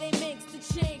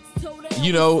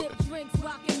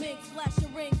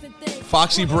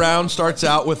 Foxy Brown starts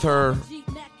out with her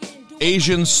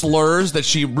Asian slurs that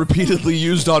she repeatedly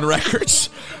used on records.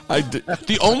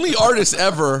 The only artist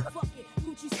ever.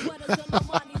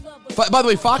 By the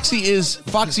way, Foxy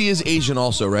is Asian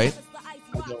also, right?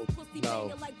 I don't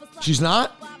know. She's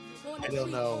not? I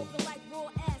don't know.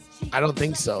 I don't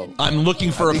think so. I'm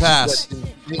looking for a pass.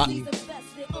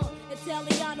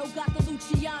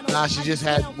 Nah, she just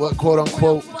had what quote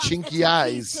unquote chinky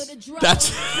eyes.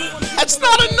 That's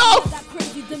not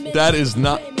enough. That is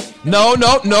not. No.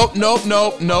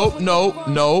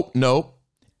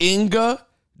 Inga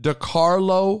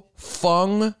DeCarlo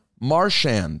Fung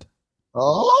Marchand.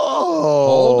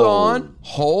 Oh.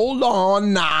 Hold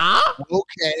on now.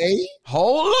 Okay.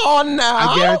 Hold on now.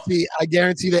 I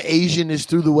guarantee the Asian is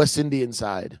through the West Indian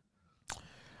side.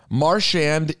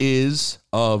 Marchand is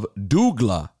of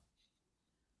Douglas.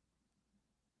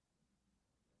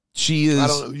 She is. I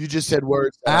don't know. You just said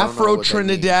words.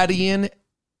 Afro-Trinidadian,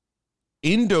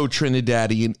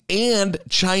 Indo-Trinidadian, and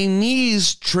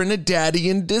Chinese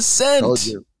Trinidadian descent.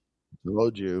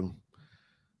 Told you.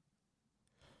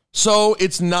 So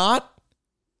it's not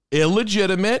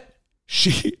illegitimate.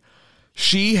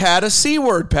 She had a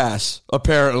C-word pass,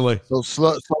 apparently. So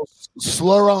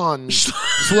slur on,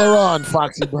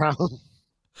 Foxy Brown.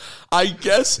 I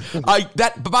guess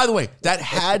but by the way, that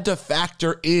had to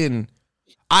factor in.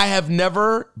 I have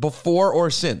never before or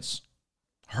since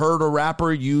heard a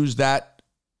rapper use that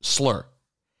slur.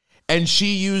 And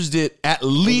she used it at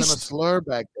least. It wasn't a slur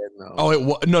back then, though. Oh, it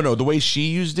was no. The way she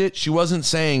used it, she wasn't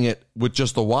saying it with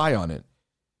just the Y on it.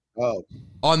 Oh.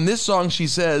 On this song, she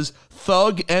says,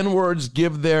 thug N-words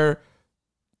give their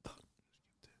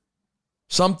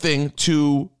something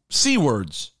to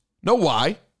C-words. No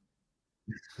Y.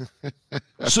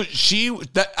 So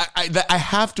I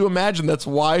have to imagine that's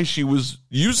why she was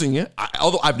using it.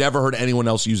 Although I've never heard anyone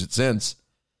else use it since.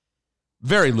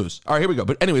 Very loose. All right, here we go.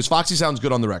 But anyways, Foxy sounds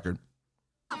good on the record.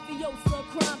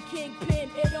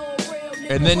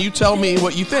 And then you tell me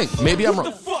what you think. Maybe I'm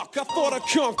wrong. I thought I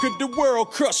conquered the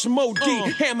world, crush Mo D,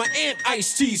 Hammer and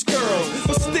Ice-T's girls.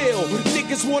 But still,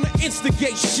 niggas wanna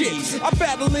instigate shit. I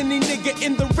battle any nigga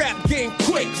in the rap game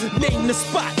quick. Name the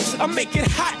spots, I make it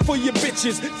hot for your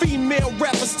bitches. Female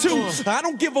rappers too, I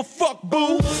don't give a fuck,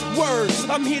 boo. Words,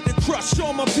 I'm here to crush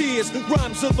all my peers.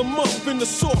 Rhymes of the month in the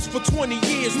source for 20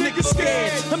 years. Niggas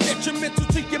scared, I'm detrimental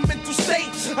to your mental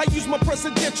state. I use my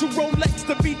presidential Rolex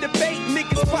to be debate.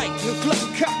 Niggas fight,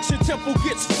 Glock cocks, your temple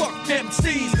gets fucked.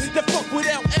 MCs that fuck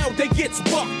without L, they gets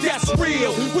bucked, that's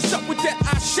real. What's up with that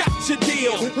I shot your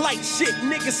deal? Light shit,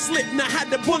 niggas slip, now how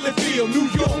the bullet feel? New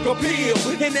York appeal,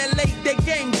 in LA they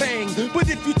gang bang.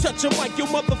 But if you touch a mic, your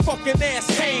motherfucking ass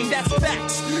hang, that's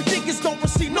facts. Niggas don't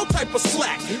receive no type of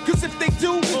slack, cause if they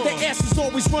do, their ass is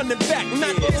always running back.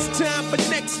 Not this time, but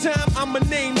next time, I'ma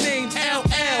name names LL.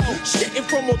 Shitting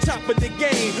from on top of the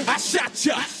game, I shot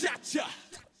ya.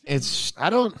 I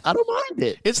don't mind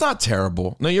it. It's not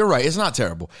terrible. No, you're right. It's not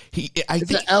terrible.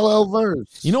 It's an LL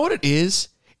verse. You know what it is?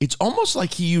 It's almost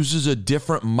like he uses a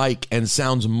different mic and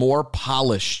sounds more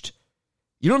polished.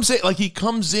 You know what I'm saying? Like he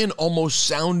comes in almost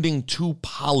sounding too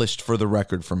polished for the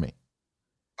record for me.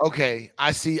 Okay,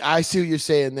 I see what you're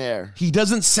saying there. He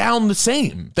doesn't sound the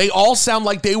same. They all sound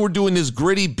like they were doing this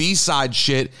gritty B-side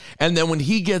shit, and then when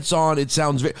he gets on, it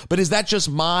sounds very... But is that just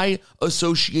my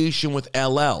association with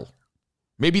LL?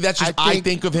 Maybe that's just I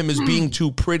think of him as being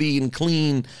too pretty and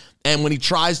clean. And when he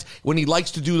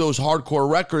likes to do those hardcore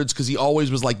records, because he always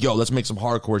was like, yo, let's make some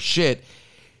hardcore shit.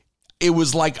 It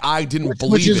was like I didn't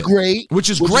believe it. Which is great.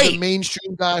 Which is great. A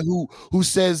mainstream guy who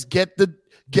says, get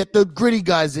the gritty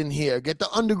guys in here. Get the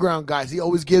underground guys. He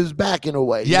always gives back in a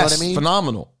way. You know what I mean?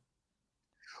 Phenomenal.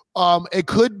 It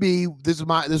could be, this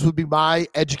would be my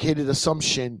educated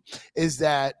assumption, is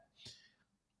that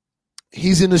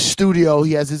he's in the studio,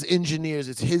 he has his engineers,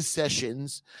 it's his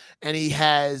sessions, and he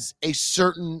has a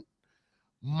certain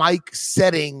mic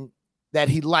setting that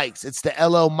he likes. It's the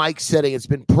LL mic setting. It's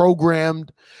been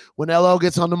programmed. When LL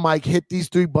gets on the mic, hit these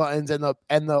 3 buttons, and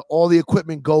all the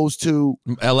equipment goes to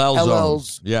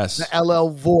LL's yes, the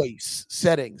LL voice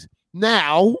settings.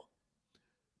 Now,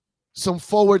 some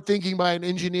forward thinking by an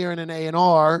engineer and an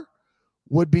A&R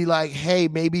would be like, hey,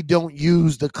 maybe don't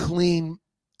use the clean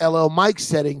LL mic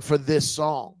setting for this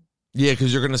song. Yeah,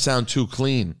 because you're going to sound too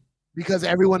clean. Because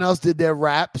everyone else did their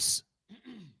raps.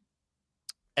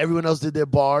 Everyone else did their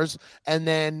bars. And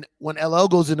then when LL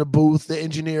goes in the booth, the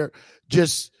engineer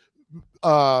just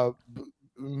muscle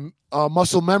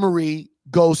memory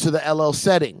goes to the LL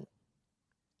setting.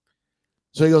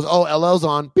 So he goes, oh, LL's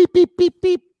on. Beep, beep, beep,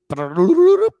 beep.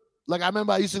 Like I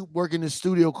remember I used to work in this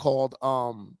studio called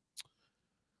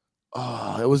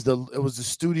it was the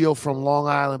studio from Long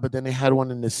Island, but then they had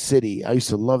one in the city. I used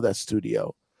to love that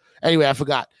studio. Anyway, I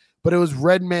forgot. But it was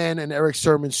Redman and Eric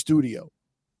Sermon's studio.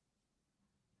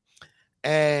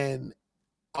 And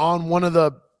on one of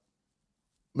the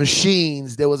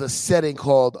machines, there was a setting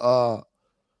called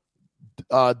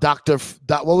Dr.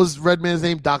 What was Redman's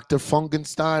name? Dr.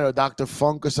 Funkenstein or Dr.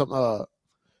 Funk or something?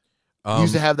 He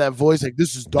used to have that voice like,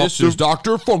 this is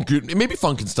Dr. Funken. Maybe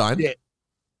Funkenstein. Yeah.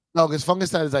 No, because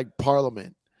Funkenstein is like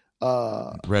Parliament.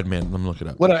 Redman, let me look it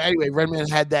up. Anyway, Redman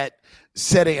had that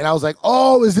setting, and I was like,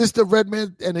 oh, is this the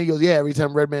Redman? And he goes, yeah, every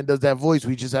time Redman does that voice,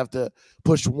 we just have to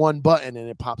push one button, and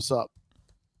it pops up.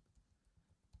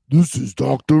 This is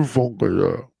Dr.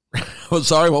 Funkenstein. Oh,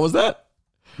 sorry, what was that?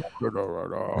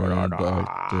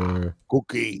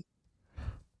 Cookie.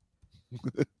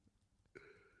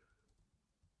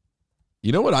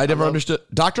 You know what I never understood?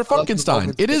 Dr.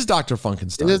 Funkenstein. It is Dr.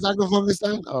 Funkenstein. It is Dr.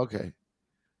 Funkenstein? Oh, okay.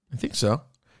 I think so.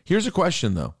 Here's a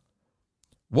question, though.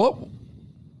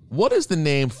 What does the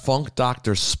name Funk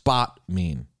Dr. Spot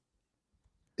mean?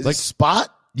 Is it Spot?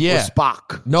 Yeah. Or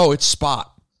Spock? No, it's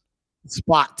Spot.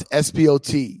 Spot.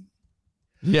 S-P-O-T.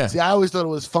 Yeah. See, I always thought it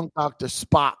was Funk Dr.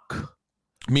 Spock.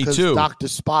 Me too. Dr.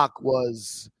 Spock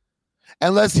was,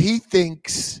 unless he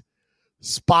thinks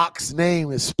Spock's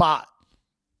name is Spot.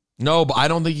 No, but I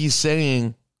don't think he's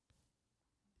saying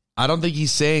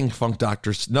Funk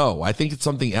Doctor. No, I think it's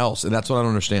something else, and that's what I don't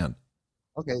understand.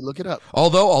 Okay, look it up.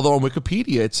 Although on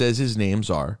Wikipedia it says his names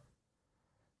are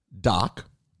Doc,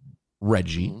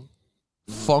 Reggie,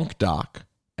 Funk Doc,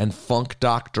 and Funk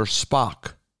Dr.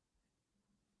 Spock.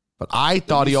 But I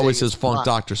thought he always says Funk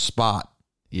Dr. Spot.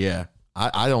 Yeah,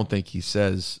 I don't think he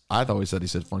says. I thought he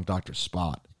said Funk Dr.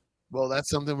 Spot. Well, that's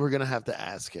something we're gonna have to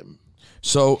ask him.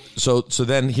 So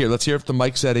then here, let's hear if the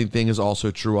mic setting thing is also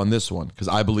true on this one, because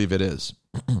I believe it is.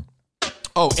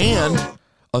 Oh, and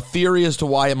a theory as to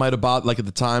why it might have bought, like at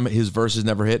the time his verses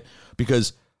never hit,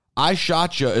 because I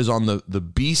Shot Ya is on the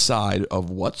B side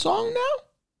of what song now?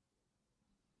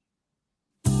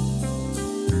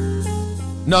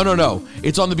 No.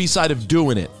 It's on the B side of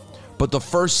Doing It. But the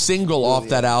first single off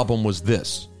that album was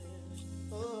this.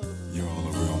 You're all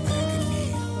a real man can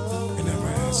need and never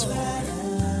ask for it.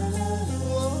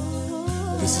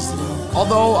 This is love.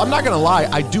 Although, I'm not going to lie,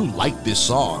 I do like this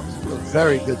song.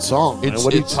 Very good song.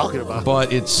 What are you talking about?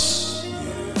 But it's...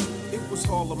 It was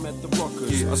Harlem at the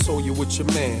Ruckers. I saw you with your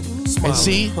man. And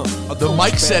see, the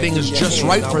mic setting is just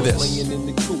right for this.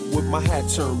 With my hat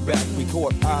turned back, we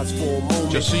caught eyes for a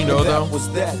moment. Just so you know, though,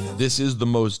 this is the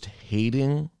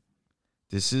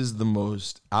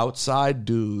most outside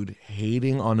dude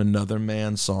hating on another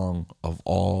man's song of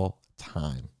all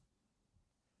time.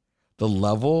 The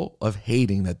level of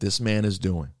hating that this man is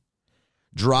doing.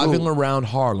 Driving around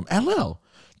Harlem. LL.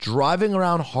 Driving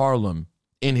around Harlem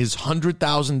in his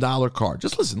 $100,000 car.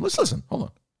 Just listen. Let's listen. Hold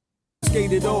on.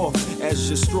 Skated off as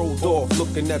you strolled off,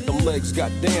 looking at them legs.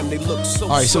 Goddamn, they look so.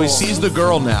 All right, so he sees the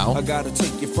girl now. I gotta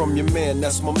take it from your man.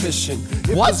 That's my mission.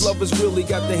 If What? his lovers really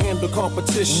got to handle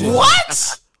competition.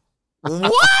 What?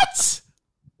 What?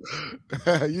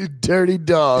 You dirty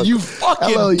dog. You fucking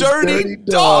Hello, you dirty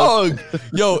dog.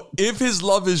 Yo, if his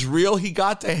love is real, he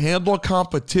got to handle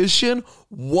competition.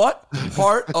 What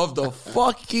part of the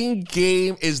fucking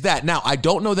game is that? Now, I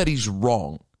don't know that he's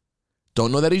wrong.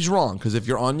 Because if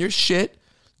you're on your shit,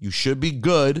 you should be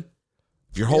good.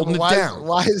 If you're holding it down.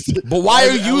 Why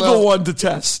are you the one to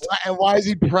test? And why is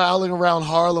he prowling around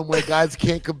Harlem where guys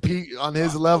can't compete on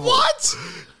his level? What?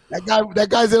 That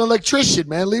guy's an electrician,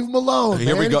 man. Leave him alone.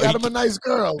 Here man. we go. He got him a nice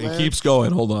girl, He man. keeps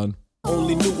going. Hold on.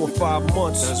 Only knew him 5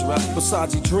 months. That's right.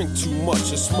 Besides, he drink too much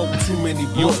and smoke too many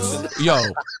blunts.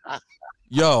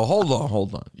 Yo,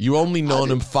 hold on. You only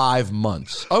known him 5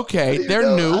 months. Okay,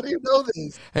 they're new. How do you know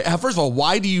this? Hey, first of all,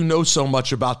 why do you know so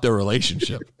much about their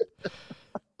relationship?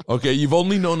 Okay, you've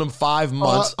only known them 5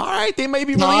 months. All right, they may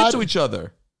be really into each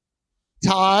other.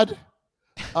 Todd,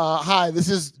 hi, this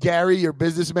is Gary, your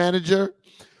business manager.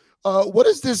 What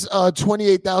is this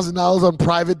 $28,000 on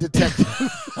private detective?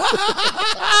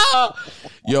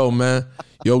 Yo, man.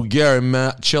 Yo, Gary,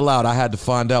 man, chill out. I had to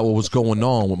find out what was going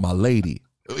on with my lady.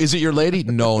 Is it your lady?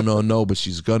 No, but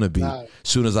she's gonna be.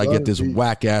 Soon as I get this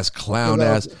whack-ass,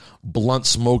 clown-ass,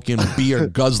 blunt-smoking,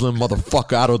 beer-guzzling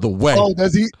motherfucker out of the way. Oh,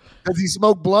 does he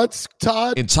smoke blunts,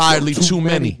 Todd? Entirely too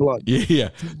many. Blunts. Yeah.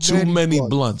 Too many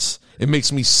blunts. It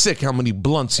makes me sick how many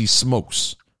blunts he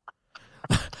smokes.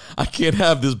 I can't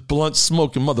have this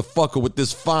blunt-smoking motherfucker with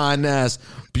this fine-ass,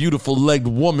 beautiful-legged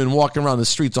woman walking around the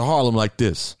streets of Harlem like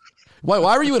this. Why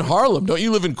are you in Harlem? Don't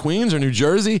you live in Queens or New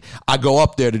Jersey? I go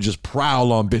up there to just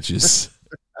prowl on bitches.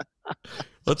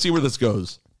 Let's see where this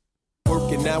goes.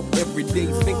 Working out every day,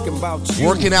 thinking about you.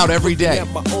 Working out every day.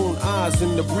 Looking at my own eyes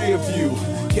in the rear view.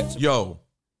 Yo,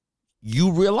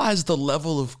 you realize the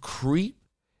level of creep?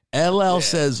 LL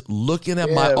says, looking at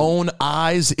my own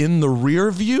eyes in the rear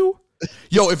view?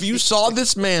 Yo, if you saw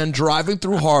this man driving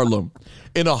through Harlem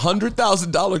in a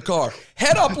 $100,000 car,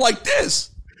 head up like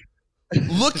this,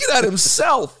 looking at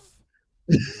himself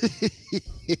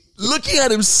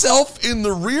in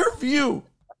the rear view.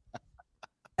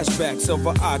 Flashbacks of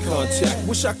our eye contact.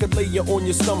 Wish I could lay you on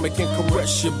your stomach and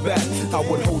caress your back. I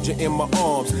would hold you in my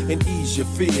arms and ease your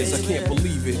fears. I can't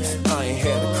believe it. I ain't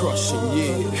had a crush in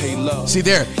years. Hey, love. See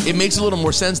there, it makes a little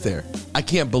more sense there. I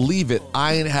can't believe it.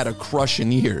 I ain't had a crush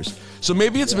in years. So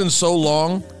maybe it's been so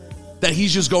long that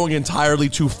he's just going entirely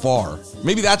too far.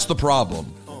 Maybe that's the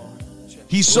problem.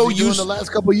 He's so used in the last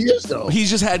couple of years though. He's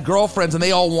just had girlfriends and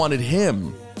they all wanted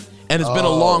him. And it's been a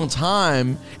long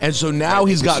time, and so now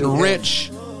he's gotten rich.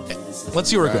 Let's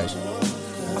see where it goes.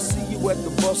 I see you at the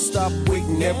bus stop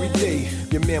waiting every day.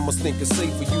 Your man must think it's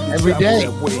safe for you to Every day.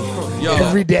 travel that way. Yo,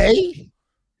 Every day?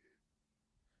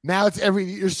 Now it's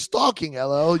you're stalking,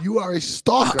 LL. You are a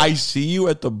stalker. I see you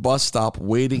at the bus stop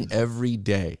waiting every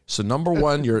day. So number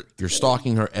one, you're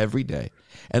stalking her every day.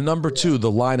 And number two, the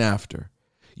line after.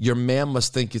 Your man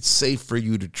must think it's safe for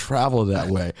you to travel that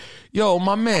way. Yo,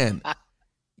 my man.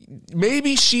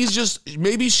 Maybe she's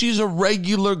a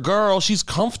regular girl. She's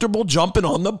comfortable jumping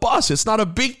on the bus. It's not a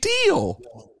big deal.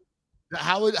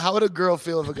 How would a girl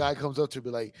feel if a guy comes up to her and be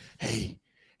like, hey,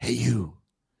 you,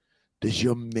 does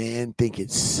your man think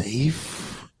it's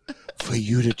safe for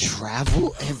you to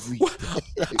travel every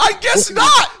day? I guess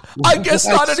not. I guess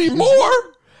not anymore.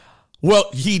 Well,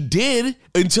 he did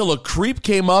until a creep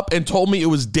came up and told me it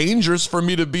was dangerous for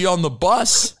me to be on the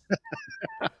bus.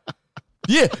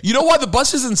 Yeah, you know why the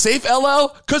bus isn't safe, LL?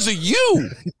 Because of you.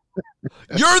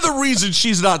 You're the reason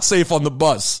she's not safe on the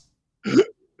bus.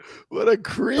 What a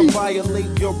creep.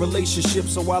 Violate your relationship,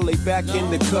 so I lay back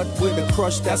in the cut with a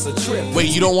crush. That's a trip. Wait,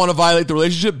 you don't want to violate the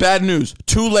relationship? Bad news.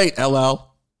 Too late, LL.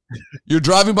 You're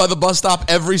driving by the bus stop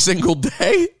every single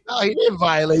day? No, he didn't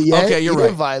violate yet. Okay, you're he right.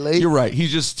 Didn't violate. You're right.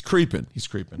 He's just creeping. He's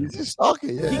creeping. He's just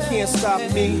stalking. Yeah. He can't stop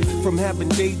me from having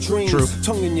daydreams. True.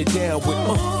 Tonguing you down with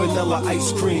vanilla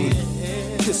ice cream.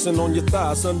 Kissing on your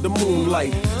thighs under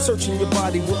moonlight. Searching your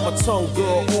body with my tongue,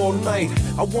 girl, all night.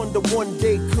 I wonder one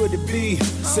day could it be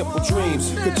simple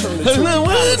dreams could turn into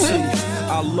reality.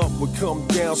 Our love would come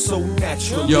down so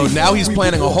naturally. Yo, now he's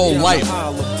planning a whole life.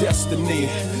 Aisle of destiny.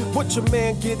 What your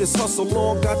man get is hustle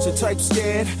on, got your type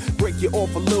scared. Break you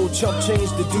off a little chump change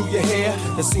to do your hair.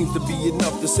 That seems to be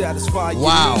enough to satisfy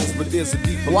your needs, but there's a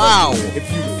deeper Wow. level.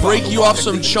 If you Break you off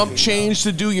some follow chump change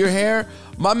to do your hair?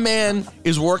 My man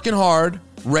is working hard,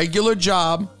 regular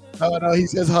job. No, he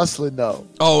says hustling though.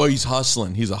 Oh, he's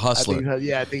hustling. He's a hustler.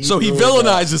 I think so he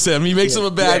villainizes him. He makes him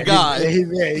a bad guy.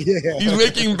 He's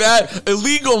making bad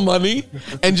illegal money,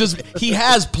 and he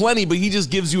has plenty, but he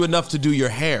just gives you enough to do your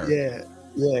hair.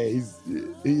 He's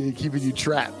keeping you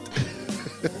trapped.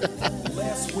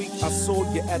 Last week I saw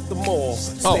you at the mall.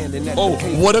 Standing at the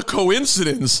gate. What a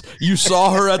coincidence! You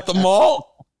saw her at the mall.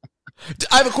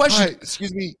 I have a question. Hi,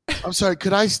 excuse me. I'm sorry.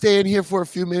 Could I stay in here for a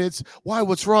few minutes? Why?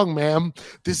 What's wrong, ma'am?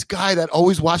 This guy that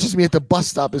always watches me at the bus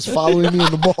stop is following me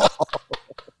in the mall.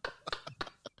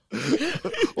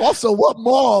 Also, what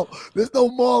mall? There's no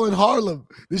mall in Harlem.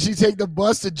 Did she take the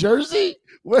bus to Jersey?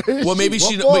 Where is Well, maybe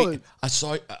she. What mall Wait, I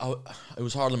saw. It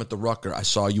was Harlem at the Rucker. I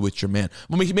saw you with your man.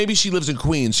 Well, maybe she lives in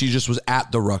Queens. She just was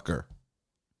at the Rucker.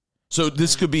 So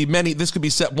this could be many. This could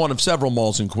be one of several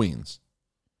malls in Queens.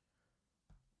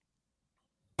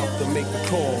 To make a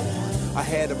call, I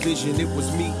had a vision. It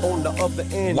was me on the other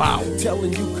end. Wow.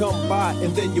 Telling you come by,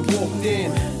 and then you walked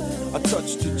in. I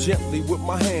touched you gently with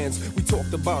my hands. We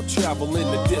talked about travel in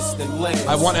the distant lands.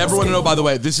 I want everyone to know, by the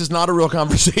way, this is not a real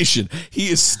conversation. He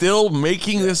is still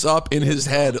making this up in his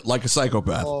head like a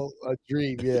psychopath. Oh, a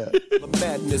dream, yeah. The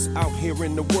madness out here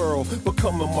in the world,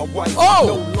 becoming my wife.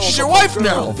 Oh, she's your wife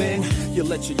now. Then you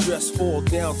let your dress fall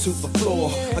down to the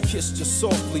floor. I kissed you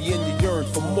softly and you yearned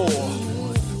for more.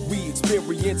 We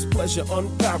experienced pleasure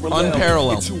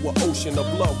unparalleled. Into an ocean of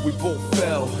love we both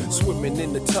fell. Swimming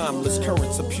in the timeless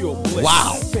currents of pure bliss.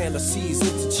 Wow. Fantasies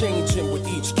interchanging with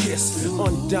each kiss.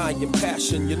 Undying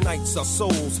passion unites our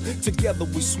souls. Together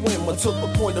we swim until the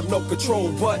point of no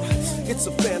control. But it's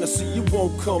a fantasy, you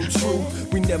won't come true.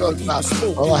 We never even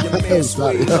spoke and your man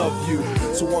sway love you.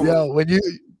 So I'm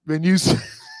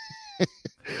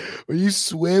when you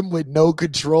swim with no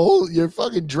control, you're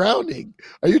fucking drowning.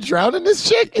 Are you drowning this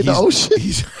chick in the ocean?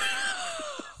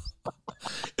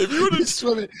 If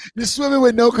you're swimming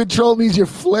with no control means you're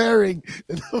flaring.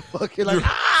 Fucking you're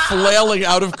flailing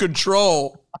out of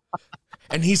control.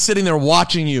 And he's sitting there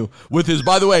watching you with his,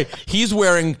 by the way, he's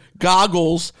wearing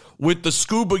goggles with the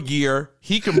scuba gear.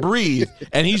 He can breathe.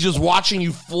 And he's just watching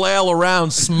you flail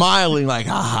around, smiling like,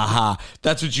 ha, ha, ha.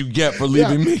 That's what you get for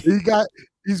leaving me.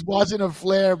 He's watching a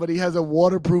flare, but he has a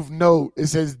waterproof note. It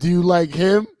says, do you like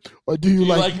him or do you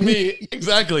like me?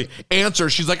 Exactly. Answer.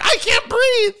 She's like, I can't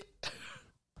breathe.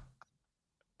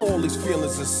 All these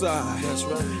feelings inside. That's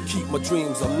right. Keep my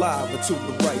dreams alive until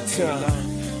the right time.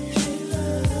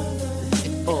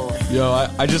 Yo,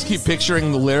 I just keep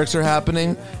picturing the lyrics are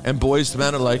happening and Boyz II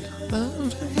Men are like,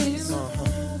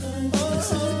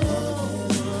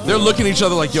 they're looking at each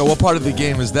other like, yo, what part of the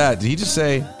game is that? Did he just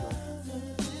say...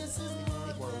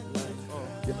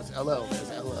 LL.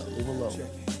 Leave alone.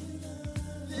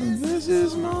 This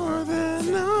is more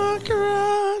than a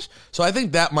crush. So I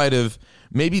think that might have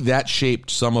maybe that shaped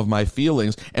some of my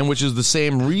feelings, and which is the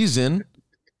same reason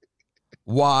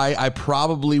why I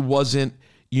probably wasn't,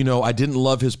 I didn't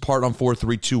love his part on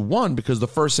 4321, because the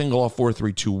first single off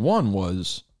 4321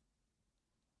 was...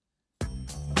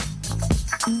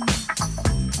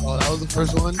 Oh, that was the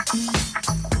first one?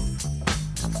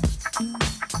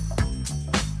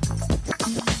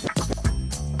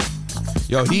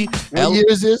 Yo, what year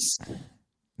is this?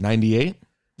 98?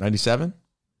 97?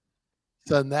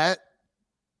 Son, that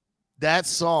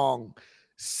song,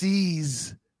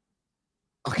 C's...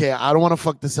 Okay, I don't want to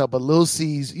fuck this up, but Lil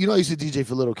C's, I used to DJ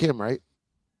for Lil' Kim, right?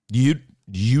 You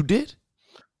did?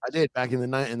 I did back in the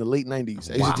late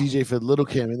 90s. I used to DJ for Lil'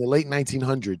 Kim in the late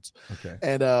 1900s. Okay.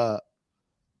 And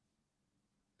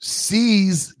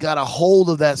C's got a hold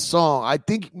of that song. I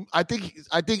think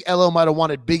LL might have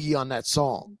wanted Biggie on that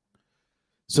song.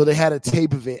 So they had a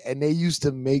tape of it, and they used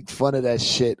to make fun of that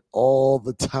shit all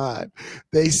the time.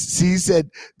 C said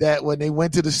that when they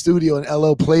went to the studio and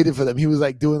LL played it for them, he was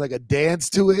like doing like a dance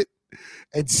to it,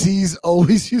 and C's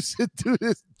always used to do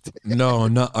this. No,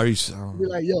 are you? Be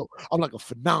like, yo, I'm like a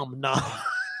phenomenon.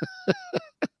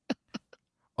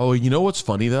 Oh, you know what's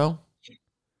funny though?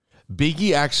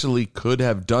 Biggie actually could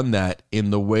have done that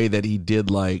in the way that he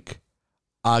did, like,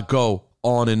 I go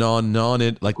on and on and on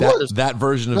it, like that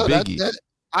version of Biggie.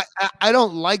 I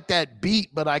don't like that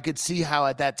beat, but I could see how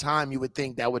at that time you would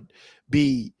think that would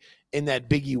be in that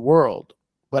Biggie world.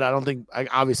 But I don't think,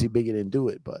 obviously Biggie didn't do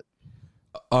it. But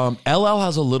LL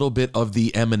has a little bit of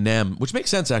the Eminem, which makes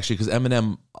sense actually, because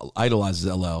Eminem idolizes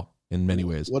LL in many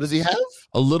ways. What does he have?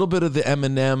 A little bit of the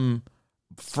Eminem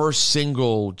first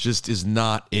single just is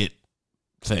not it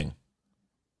thing.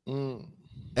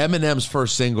 Eminem's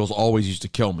first singles always used to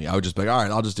kill me. I would just be like, all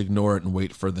right, I'll just ignore it and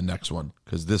wait for the next one,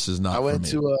 because this is not for me.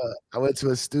 I went to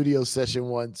a studio session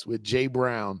once with Jay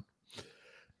Brown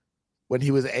when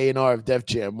he was A&R of Def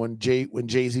Jam, when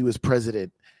Jay-Z was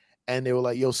president. And they were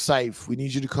like, yo, Syph, we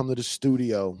need you to come to the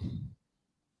studio,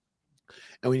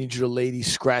 and we need you to lay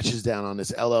these scratches down on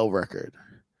this LL record.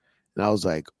 And I was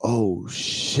like, oh,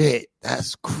 shit,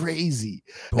 that's crazy.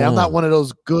 And I'm not one of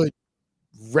those good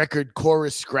record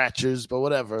chorus scratchers, but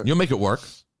whatever. You'll make it work.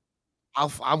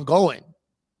 I'm going.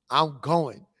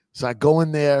 So I go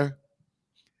in there,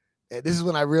 and this is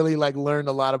when I really learned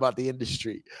a lot about the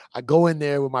industry. I go in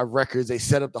there with my records. They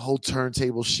set up the whole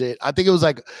turntable shit. I think it was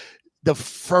like the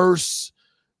first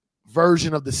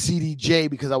version of the CDJ,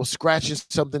 because I was scratching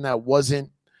something that wasn't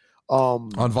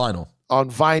on vinyl.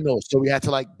 So we had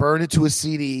to burn it to a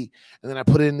CD, and then I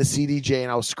put it in the CDJ,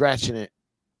 and I was scratching it.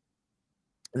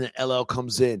 And then LL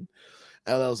comes in.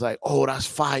 LL's like, oh, that's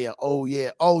fire. Oh,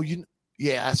 yeah. Oh,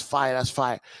 yeah, that's fire. That's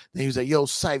fire. Then he was like, yo,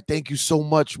 Syph, thank you so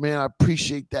much, man. I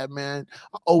appreciate that, man.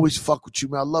 I always fuck with you,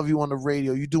 man. I love you on the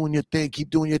radio. You doing your thing. Keep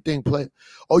doing your thing, play.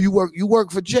 Oh, you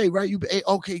work for Jay, right?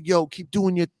 Okay, yo, keep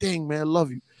doing your thing, man. I love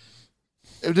you.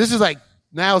 This is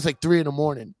now it's 3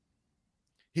 a.m.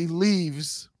 He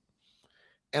leaves,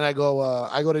 and I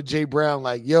go to Jay Brown,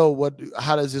 yo,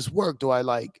 how does this work? Do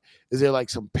I is there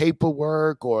some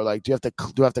paperwork, or do I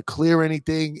have to clear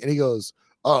anything? And he goes,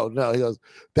 oh no. He goes,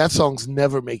 that song's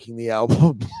never making the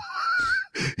album.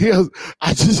 He goes,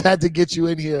 I just had to get you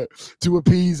in here to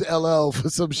appease LL for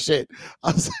some shit.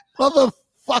 I was like,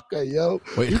 motherfucker, yo.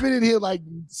 Wait. You've been in here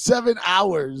 7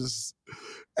 hours,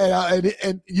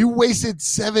 and you wasted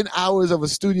 7 hours of a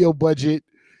studio budget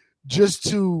just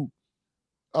to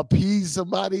appease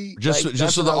somebody, just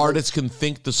so the artist can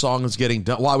think the song is getting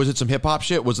done. Why was it some hip hop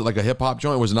shit? Was it like a hip hop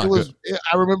joint? Was it not good?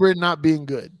 I remember it not being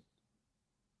good.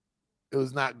 It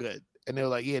was not good, and they were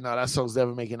like, "Yeah, no, that song's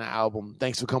never making an album.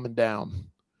 Thanks for coming down."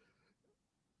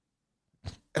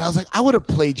 And I was like, "I would have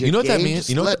played your You know what game. that means?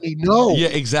 Just let me know." Yeah,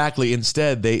 exactly.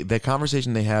 Instead, the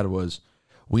conversation they had was,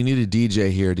 "We need a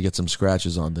DJ here to get some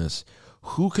scratches on this.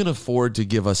 Who can afford to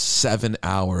give us 7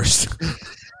 hours?"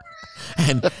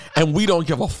 And we don't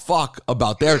give a fuck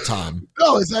about their time.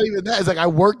 No, it's not even that. It's I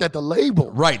worked at the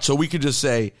label. Right, so we could just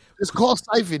say... Just call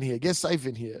Syph in here. Get Syph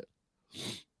in here.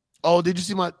 Oh, did you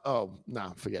see my... Oh,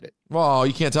 nah, forget it. Well,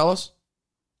 you can't tell us?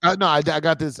 No, I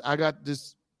got this. I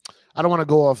don't want to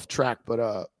go off track,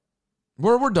 but...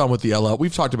 We're done with the LL.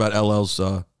 We've talked about LL's...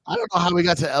 I don't know how we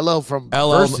got to LL from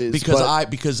LL verses.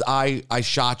 Because I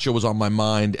Shot You was on my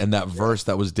mind, and that verse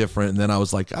that was different, and then I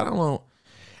was like, I don't know...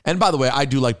 And by the way, I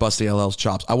do like busting LL's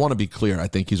chops. I want to be clear. I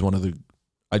think he's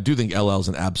I do think LL's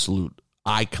an absolute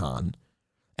icon.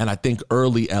 And I think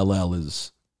early LL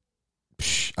is,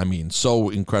 so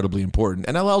incredibly important.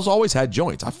 And LL's always had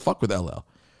joints. I fuck with LL.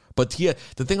 But the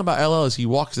thing about LL is he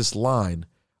walks this line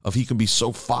of he can be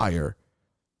so fire,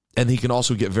 and he can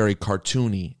also get very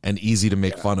cartoony and easy to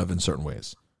make fun of in certain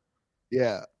ways.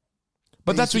 Yeah.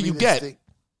 But that's what you get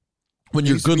when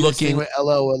you're good looking. With LL,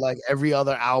 or like every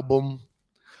other album,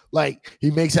 like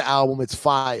he makes an album, it's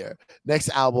fire. Next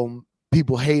album,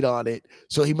 people hate on it,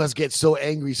 so he must get so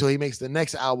angry, so he makes the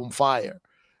next album fire.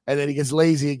 And then he gets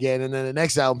lazy again, and then the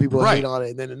next album people hate on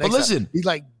it, and then the next. But listen, he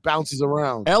like bounces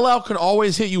around. LL can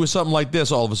always hit you with something like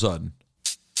this all of a sudden.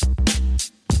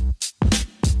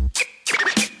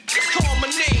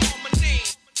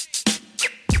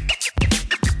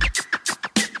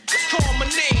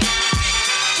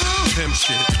 Pimp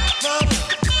shit.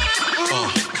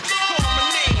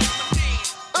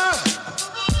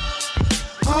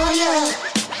 Oh yeah.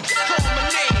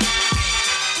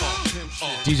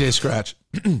 DJ Scratch.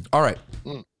 All right.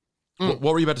 What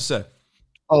were you about to say?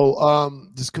 Oh,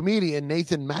 this comedian,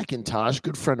 Nathan McIntosh,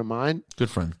 good friend of mine. Good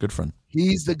friend.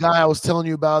 He's the guy I was telling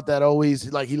you about that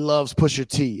always, like, he loves Pusha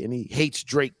T and he hates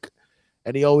Drake.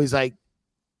 And he always, like,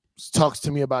 talks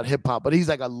to me about hip hop, but he's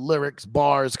like a lyrics,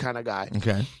 bars kind of guy.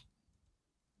 Okay.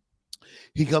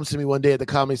 He comes to me one day at the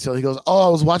Comedy Cellar. He goes, "Oh, I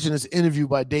was watching this interview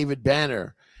by David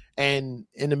Banner, and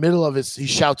in the middle of it, he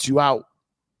shouts you out."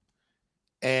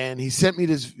 And he sent me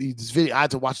this video. I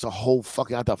had to watch the whole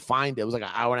fucking, I had to find it. It was like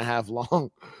an hour and a half long.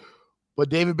 But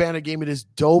David Banner gave me this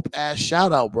dope ass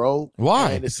shout out, bro.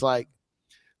 Why? And it's like,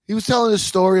 he was telling the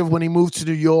story of when he moved to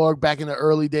New York back in the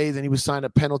early days, and he was signed to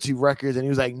Penalty Records, and he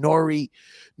was like, Nori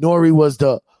was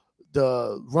the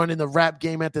running the rap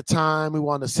game at the time. We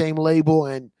were on the same label,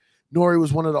 and Nori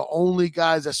was one of the only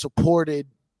guys that supported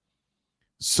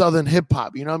Southern hip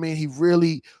hop. You know what I mean? He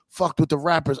really fucked with the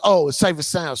rappers. Oh, it's Cypher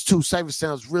Sounds too. Cypher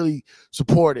Sounds really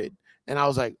supported. And I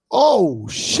was like, oh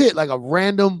shit, like a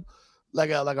random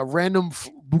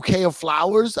bouquet of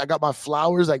flowers. I got my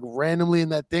flowers like randomly in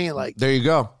that thing. And like, there you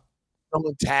go.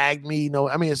 Someone tagged me.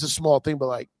 I mean, it's a small thing, but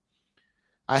like,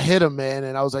 I hit him, man,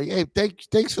 and I was like, hey,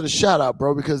 thanks for the shout out,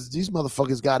 bro, because these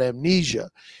motherfuckers got amnesia.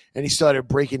 And he started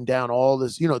breaking down all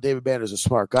this. You know, David Banner's a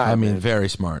smart guy. I mean, man. very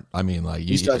smart. I mean, like,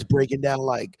 he starts breaking down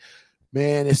like,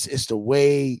 man, it's the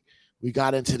way we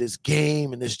got into this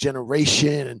game and this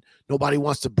generation, and nobody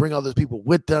wants to bring other people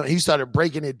with them. He started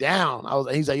breaking it down.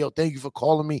 He's like, yo, thank you for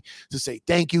calling me to say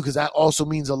thank you, because that also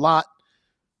means a lot.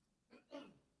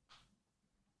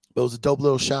 But it was a dope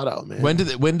little shout out, man. When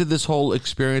did this whole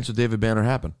experience with David Banner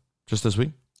happen? Just this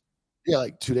week? Yeah,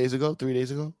 like 3 days ago.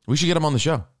 We should get him on the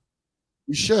show.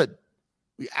 We should.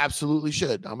 We absolutely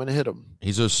should. I'm gonna hit him.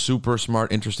 He's a super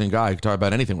smart, interesting guy. He can talk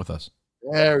about anything with us.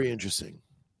 Very interesting.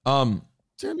 So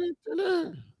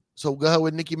go ahead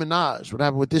with Nicki Minaj. What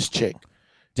happened with this chick?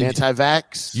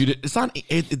 Anti-vax? It's not.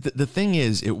 The thing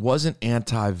is, it wasn't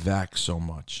anti-vax so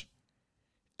much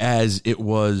as it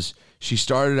was. She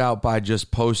started out by just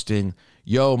posting,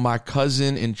 "Yo, my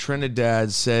cousin in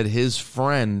Trinidad said his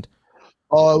friend."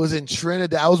 Oh, it was in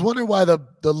Trinidad. I was wondering why the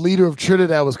leader of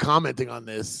Trinidad was commenting on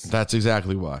this. That's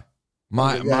exactly why.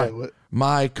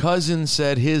 My cousin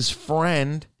said his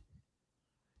friend,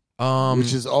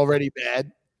 which is already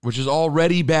bad. Which is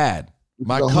already bad.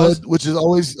 Which is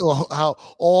always how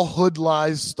all hood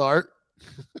lies start.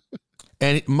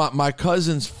 And my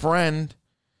cousin's friend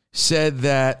said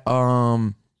that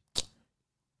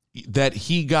that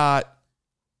he got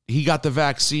the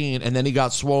vaccine and then he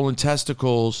got swollen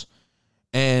testicles,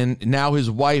 and now his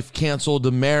wife canceled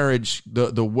the marriage,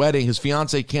 the wedding. His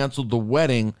fiance canceled the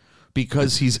wedding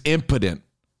because he's impotent.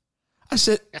 I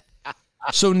said,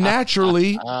 so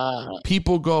naturally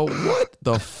people go, what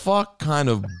the fuck kind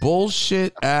of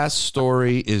bullshit ass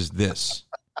story is this?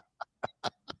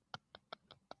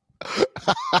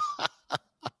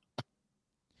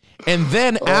 And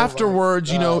then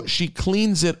afterwards, she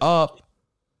cleans it up.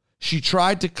 She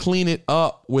tried to clean it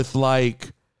up with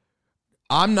like,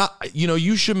 I'm not,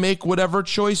 you should make whatever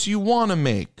choice you want to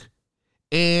make.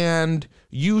 And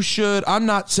you should, I'm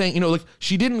not saying, like,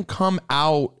 she didn't come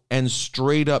out and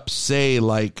straight up say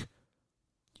like,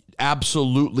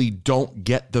 absolutely don't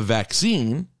get the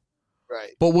vaccine.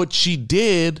 Right. But what she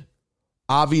did,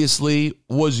 obviously,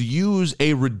 was use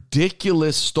a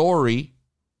ridiculous story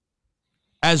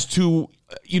as to,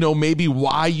 maybe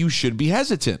why you should be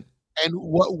hesitant. And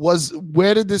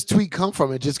where did this tweet come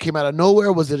from? It just came out of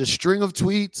nowhere? Was it a string of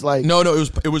tweets? Like, No,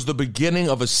 it was the beginning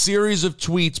of a series of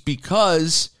tweets,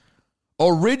 because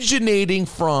originating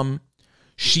from,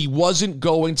 she wasn't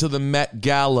going to the Met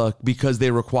Gala because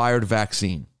they required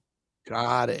vaccine.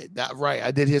 Got it. That right. I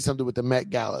did hear something with the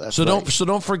Met Gala. That's so right.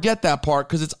 don't forget that part,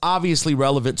 because it's obviously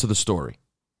relevant to the story.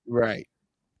 Right.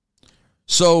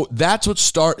 So that's what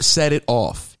set it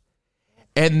off.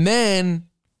 And then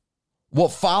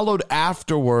what followed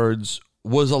afterwards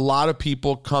was a lot of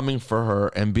people coming for her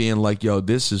and being like, yo,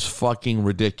 this is fucking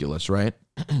ridiculous, right?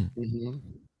 Mm-hmm.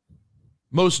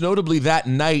 Most notably that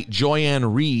night,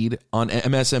 Joyanne Reid on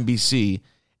MSNBC,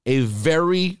 a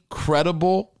very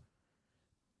credible,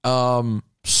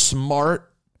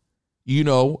 smart,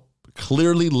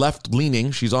 clearly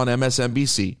left-leaning, she's on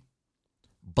MSNBC,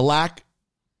 black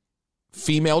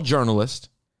female journalist,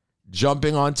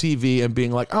 jumping on TV and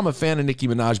being like, I'm a fan of Nicki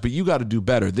Minaj, but you got to do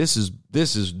better. This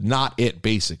is not it,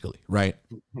 basically, right?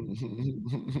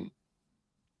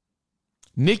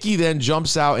 Nicki then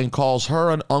jumps out and calls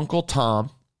her an Uncle Tom.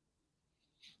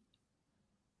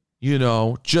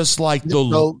 Just like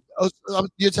the...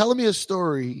 you're telling me a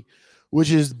story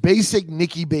which is basic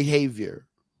Nicki behavior.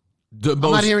 I'm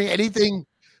not hearing anything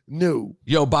new.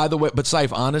 Yo, by the way, but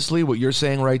Saif, honestly, what you're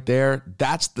saying right there,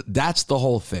 that's the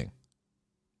whole thing.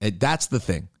 That's the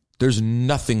thing. There's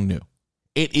nothing new.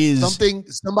 It is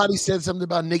somebody said something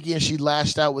about Nicki and she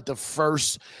lashed out with the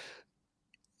first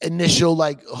initial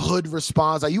hood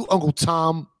response. Are you Uncle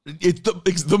Tom?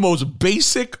 It's the most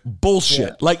basic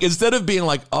bullshit. Yeah. Instead of being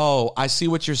like, oh, I see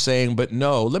what you're saying, but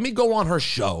no, let me go on her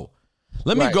show.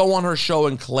 Let me go on her show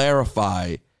and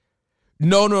clarify.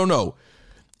 No.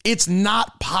 It's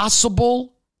not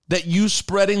possible that you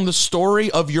spreading the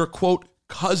story of your, quote,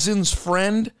 cousin's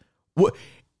friend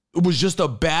it was just a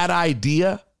bad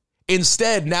idea.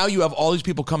 Instead, now you have all these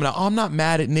people coming out. Oh, I'm not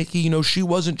mad at Nicki. She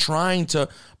wasn't trying to.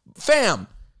 Fam,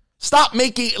 stop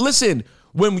making. Listen,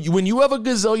 when you have a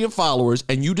gazillion followers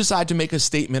and you decide to make a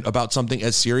statement about something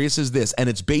as serious as this, and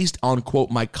it's based on,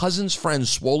 quote, my cousin's friend's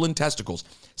swollen testicles,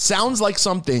 sounds like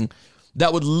something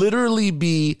that would literally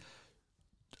be.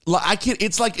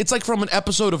 It's like from an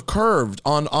episode of Curved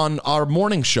on our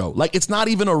morning show. It's not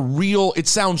even a real. It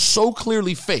sounds so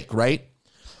clearly fake, right?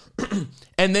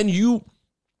 And then you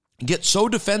get so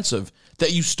defensive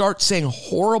that you start saying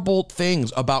horrible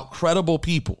things about credible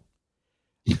people.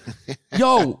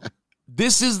 Yo,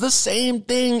 this is the same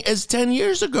thing as 10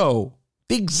 years ago.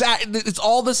 It's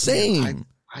all the same.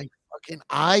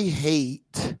 I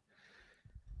hate.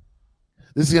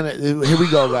 This is here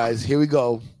we go, guys. Here we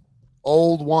go.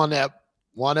 Old Juanep.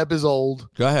 Juanep is old.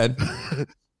 Go ahead.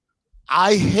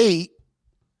 I hate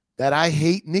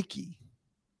Nicki.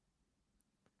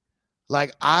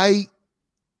 I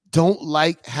don't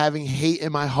like having hate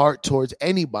in my heart towards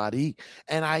anybody.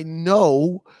 And I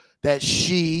know that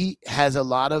she has a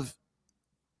lot of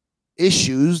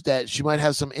issues, that she might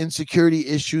have some insecurity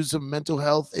issues, some mental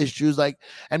health issues.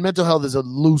 And mental health is a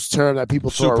loose term that people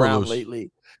throw around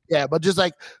lately. Yeah, but just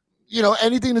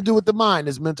anything to do with the mind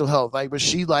is mental health. But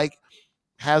she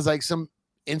has some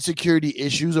insecurity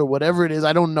issues or whatever it is.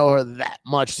 I don't know her that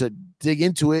much to dig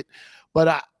into it,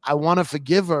 but I want to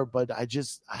forgive her, but I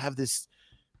have this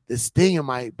thing in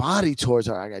my body towards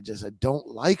her. I don't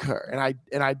like her,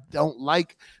 and I don't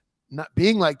like not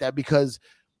being like that, because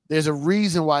there's a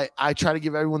reason why I try to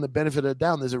give everyone the benefit of the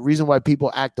doubt. There's a reason why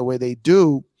people act the way they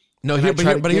do. No,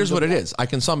 but here's what it is. I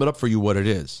can sum it up for you what it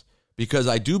is, because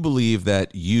I do believe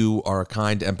that you are a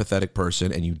kind, empathetic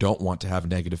person and you don't want to have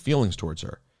negative feelings towards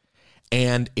her.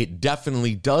 And it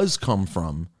definitely does come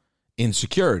from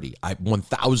insecurity.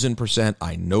 1000%,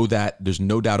 I know that. There's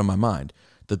no doubt in my mind.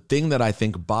 The thing that I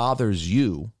think bothers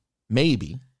you,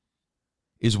 maybe,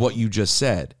 is what you just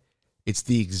said. It's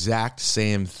the exact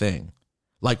same thing.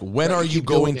 When are you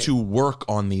going to work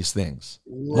on these things?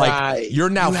 Right.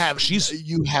 You're now.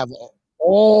 You have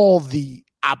all the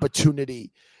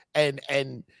opportunity, and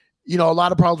a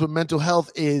lot of problems with mental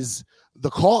health is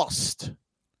the cost.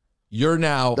 You're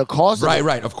now the cost.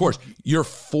 Right. Of course, you're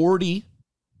 40.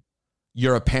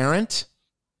 You're a parent.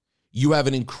 You have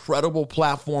an incredible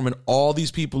platform and all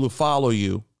these people who follow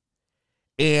you.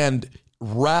 And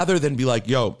rather than be like,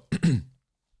 yo,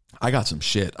 I got some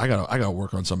shit. I gotta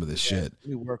work on some of this shit.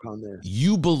 We work on this.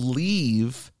 You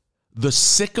believe the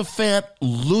sycophant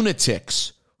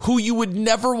lunatics who you would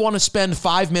never want to spend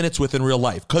 5 minutes with in real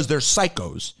life because they're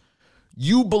psychos.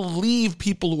 You believe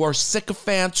people who are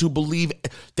sycophants, who believe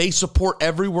they support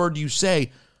every word you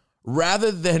say,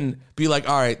 rather than be like,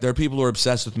 all right, there are people who are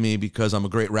obsessed with me because I'm a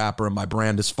great rapper and my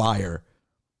brand is fire.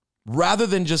 Rather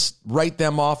than just write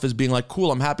them off as being like,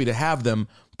 cool, I'm happy to have them,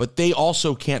 but they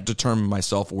also can't determine my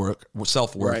self-worth.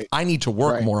 Right. I need to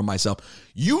work more on myself.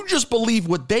 You just believe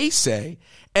what they say,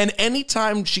 and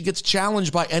anytime she gets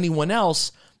challenged by anyone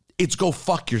else, it's go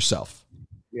fuck yourself.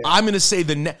 Yeah. I'm going to say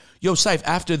yo, Saif,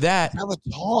 after that. Have a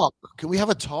talk. Can we have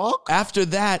a talk? After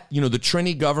that, the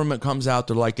Trini government comes out.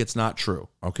 They're like, it's not true.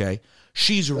 Okay.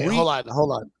 Hold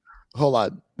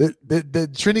on. The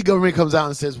Trini government comes out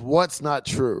and says, what's not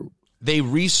true? They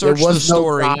researched the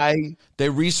story. They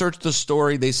researched the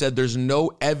story. They said there's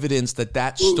no evidence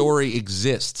that story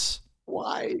exists.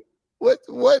 Why?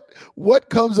 What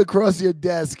comes across your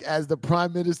desk as the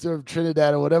Prime Minister of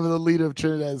Trinidad or whatever the leader of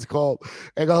Trinidad is called,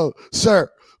 and go, sir,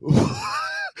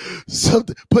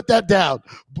 something, put that down.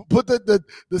 Put the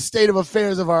state of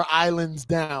affairs of our islands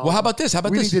down. Well, how about this?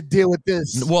 We need to deal with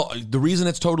this. Well, the reason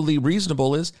it's totally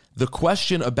reasonable is the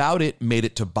question about it made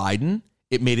it to Biden.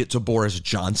 It made it to Boris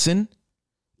Johnson.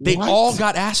 They all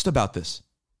got asked about this.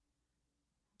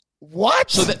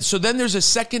 What? So then there's a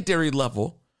secondary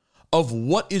level of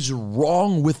what is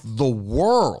wrong with the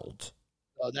world.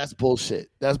 Oh, that's bullshit.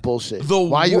 That's bullshit.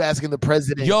 Why are you asking the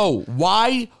president? Yo,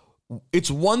 why?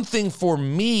 It's one thing for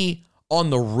me on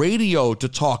the radio to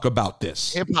talk about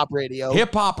this. Hip-hop radio.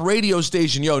 Hip-hop radio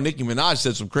station. Yo, Nicki Minaj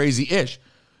said some crazy ish.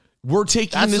 We're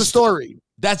taking That's this. the story.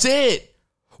 That's it.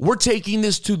 We're taking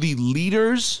this to the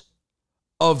leaders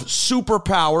of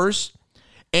superpowers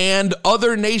and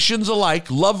other nations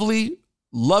alike. Lovely,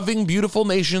 loving, beautiful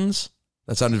nations.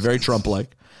 That sounded very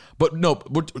Trump-like. But no,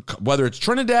 whether it's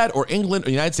Trinidad or England or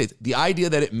the United States, the idea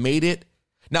that it made it.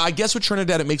 Now, I guess with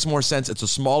Trinidad, it makes more sense. It's a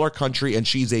smaller country, and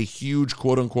she's a huge,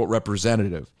 quote-unquote,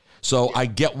 representative. So I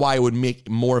get why it would make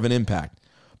more of an impact.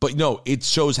 But no, it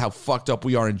shows how fucked up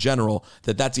we are in general,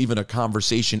 that's even a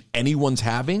conversation anyone's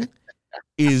having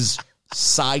is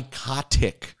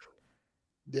psychotic.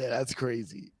 Yeah, that's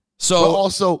crazy. So but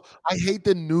also, I hate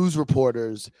the news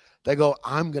reporters that go,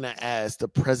 I'm going to ask the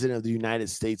president of the United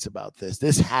States about this.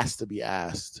 This has to be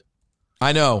asked.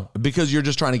 I know, because you're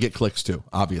just trying to get clicks too,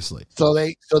 obviously. So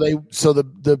the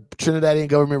Trinidadian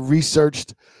government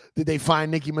researched, did they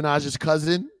find Nicki Minaj's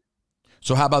cousin?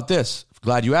 So how about this?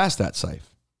 Glad you asked that, Saif.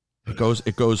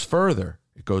 It goes further.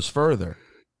 It goes further.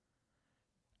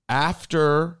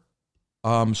 After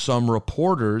some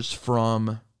reporters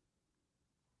from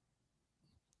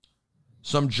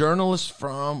some journalists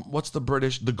from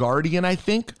The Guardian, I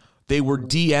think, they were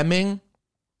DMing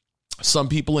some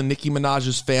people in Nicki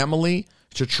Minaj's family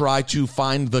to try to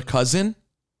find the cousin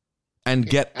and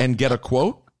get a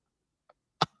quote.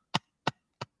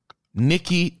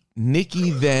 Nicki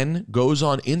then goes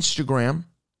on Instagram,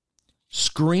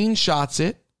 screenshots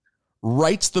it,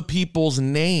 writes the people's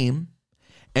name,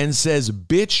 and says,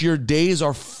 "Bitch, your days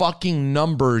are fucking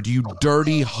numbered, you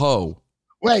dirty hoe."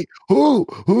 Wait,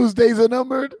 whose days are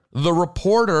numbered? The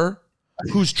reporter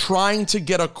who's trying to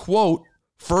get a quote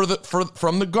from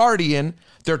The Guardian.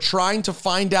 They're trying to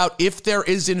find out if there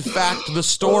is, in fact, the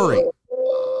story.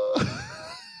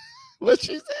 What'd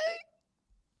she say?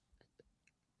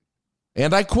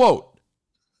 And I quote,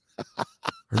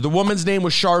 the woman's name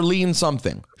was Charlene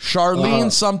something.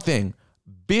 Charlene something.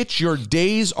 Bitch, your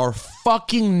days are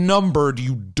fucking numbered,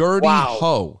 you dirty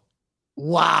hoe.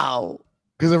 Wow.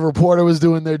 Because a reporter was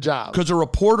doing their job.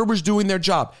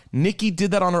 Nicki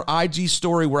did that on her IG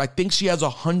story where I think she has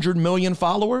 100 million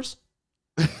followers.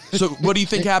 So what do you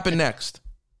think happened next?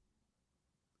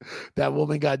 That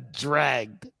woman got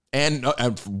dragged. And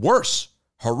worse,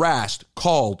 harassed,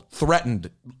 called, threatened,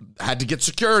 had to get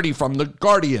security from The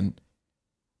Guardian.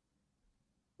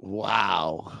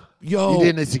 Wow. Yo. You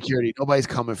didn't need security. Nobody's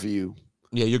coming for you.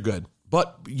 Yeah, you're good.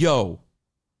 But, yo,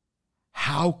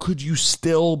 how could you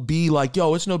still be like,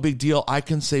 yo, it's no big deal. I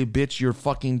can say, bitch, your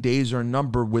fucking days are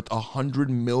numbered with 100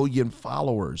 million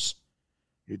followers.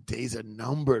 Your days are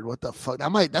numbered. What the fuck?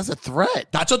 That's a threat.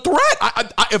 That's a threat.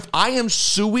 If I am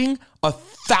suing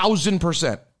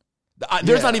 1,000%,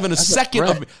 there's not even a second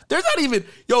of me. There's not even,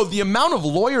 the amount of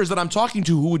lawyers that I'm talking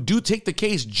to who would take the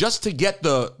case just to get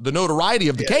the notoriety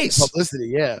of the case. Publicity,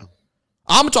 yeah.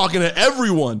 I'm talking to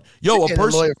everyone. Yo, a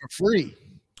person. A lawyer for free.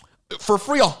 For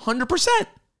free, 100%.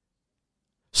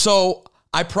 So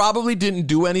I probably didn't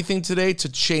do anything today to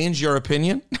change your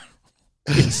opinion.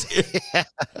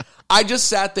 I just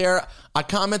sat there. I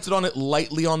commented on it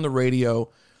lightly on the radio.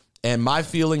 And my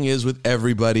feeling is with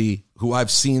everybody who I've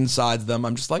seen sides them,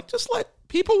 I'm just let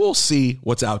people will see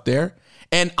what's out there.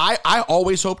 And I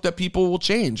always hope that people will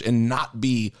change and not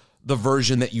be the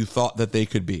version that you thought that they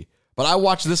could be. But I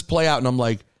watched this play out and I'm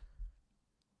like,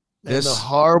 I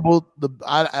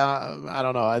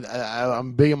don't know.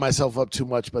 I'm bigging myself up too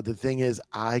much, but the thing is,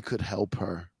 I could help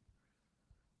her.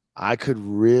 I could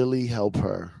really help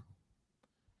her.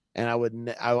 And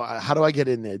how do I get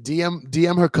in there?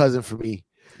 DM her cousin for me.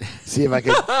 See if I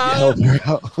can help her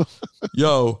out.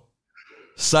 Yo,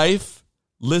 Saif,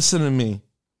 listen to me.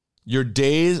 Your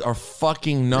days are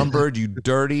fucking numbered, you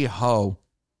dirty hoe.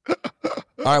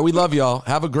 All right, we love y'all.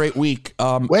 Have a great week.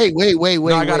 Wait.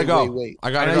 No, I gotta go. Wait.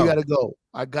 I know you gotta go.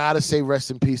 I gotta say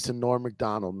rest in peace to Norm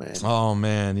Macdonald, man. Oh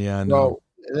man, yeah, I know.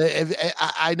 Bro,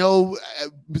 I know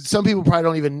some people probably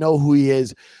don't even know who he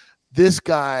is. This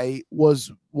guy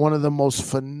was one of the most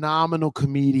phenomenal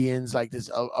comedians, like this,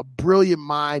 a brilliant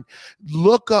mind.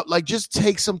 Look up, like, just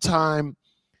take some time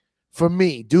for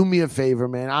me. Do me a favor,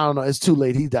 man. I don't know. It's too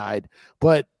late. He died.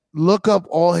 But look up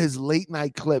all his late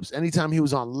night clips. Anytime he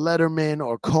was on Letterman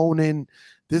or Conan,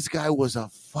 this guy was a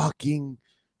fucking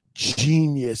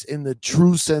genius in the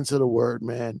true sense of the word,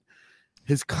 man.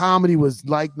 His comedy was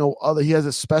like no other. He has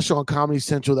a special on Comedy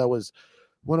Central that was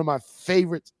one of my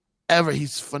favorites ever.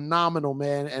 He's phenomenal,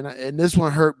 man. And this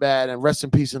one hurt bad. And rest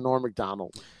in peace to Norm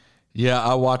Macdonald. Yeah,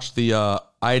 I watched I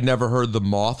had never heard the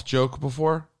Moth joke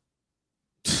before.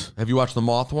 Have you watched the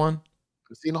Moth one?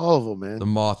 I've seen all of them, man. The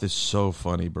Moth is so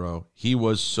funny, bro. He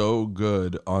was so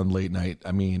good on late night.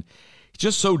 I mean,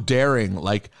 just so daring.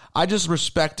 Like, I just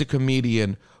respect a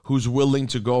comedian who's willing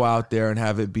to go out there and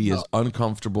have it be as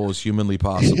uncomfortable as humanly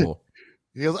possible.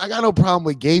 He goes, I got no problem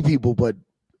with gay people, but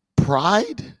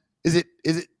pride? Is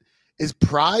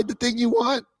pride the thing you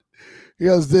want? He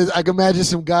goes, I can imagine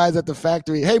some guys at the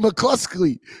factory. Hey,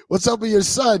 McCluskey, what's up with your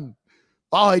son?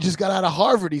 Oh, he just got out of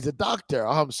Harvard. He's a doctor.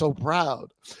 Oh, I'm so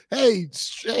proud. Hey,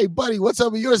 buddy, what's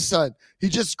up with your son? He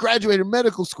just graduated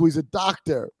medical school. He's a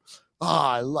doctor. Oh,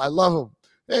 I love him.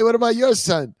 Hey, what about your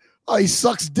son? Oh, he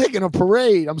sucks dick in a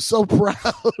parade. I'm so proud.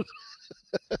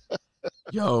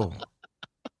 Yo.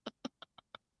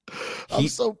 I'm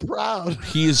so proud.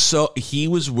 He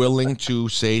was willing to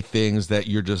say things that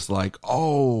you're just like,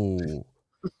 oh.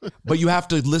 But you have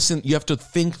to listen, you have to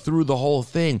think through the whole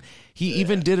thing. He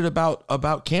even did it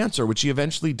about cancer, which he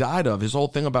eventually died of. His whole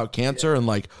thing about cancer and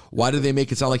like, why do they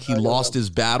make it sound like he lost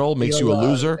his battle? Makes you a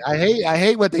loser. I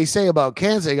hate what they say about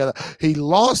cancer. He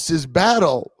lost his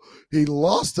battle. He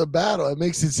lost a battle. It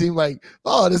makes it seem like,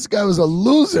 oh, this guy was a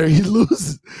loser. He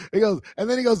loses. He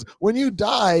goes, when you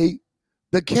die,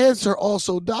 the cancer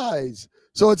also dies.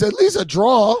 So it's at least a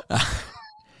draw.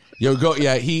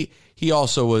 He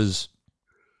also was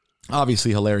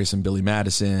obviously hilarious in Billy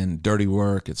Madison, Dirty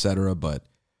Work, etc. But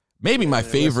maybe my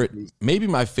favorite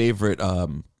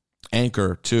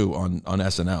anchor too on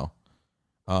SNL.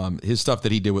 His stuff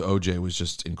that he did with OJ was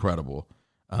just incredible.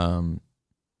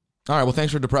 All right, well,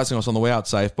 thanks for depressing us on the way out,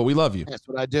 Saif, but we love you. That's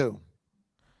what I do.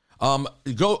 I'm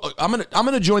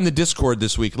gonna join the Discord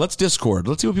this week. Let's Discord.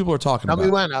 Let's see what people are talking about.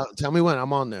 Tell me when.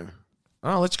 I'm on there.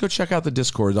 Oh, let's go check out the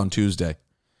Discord on Tuesday.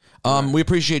 We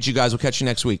appreciate you guys. We'll catch you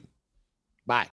next week. Bye.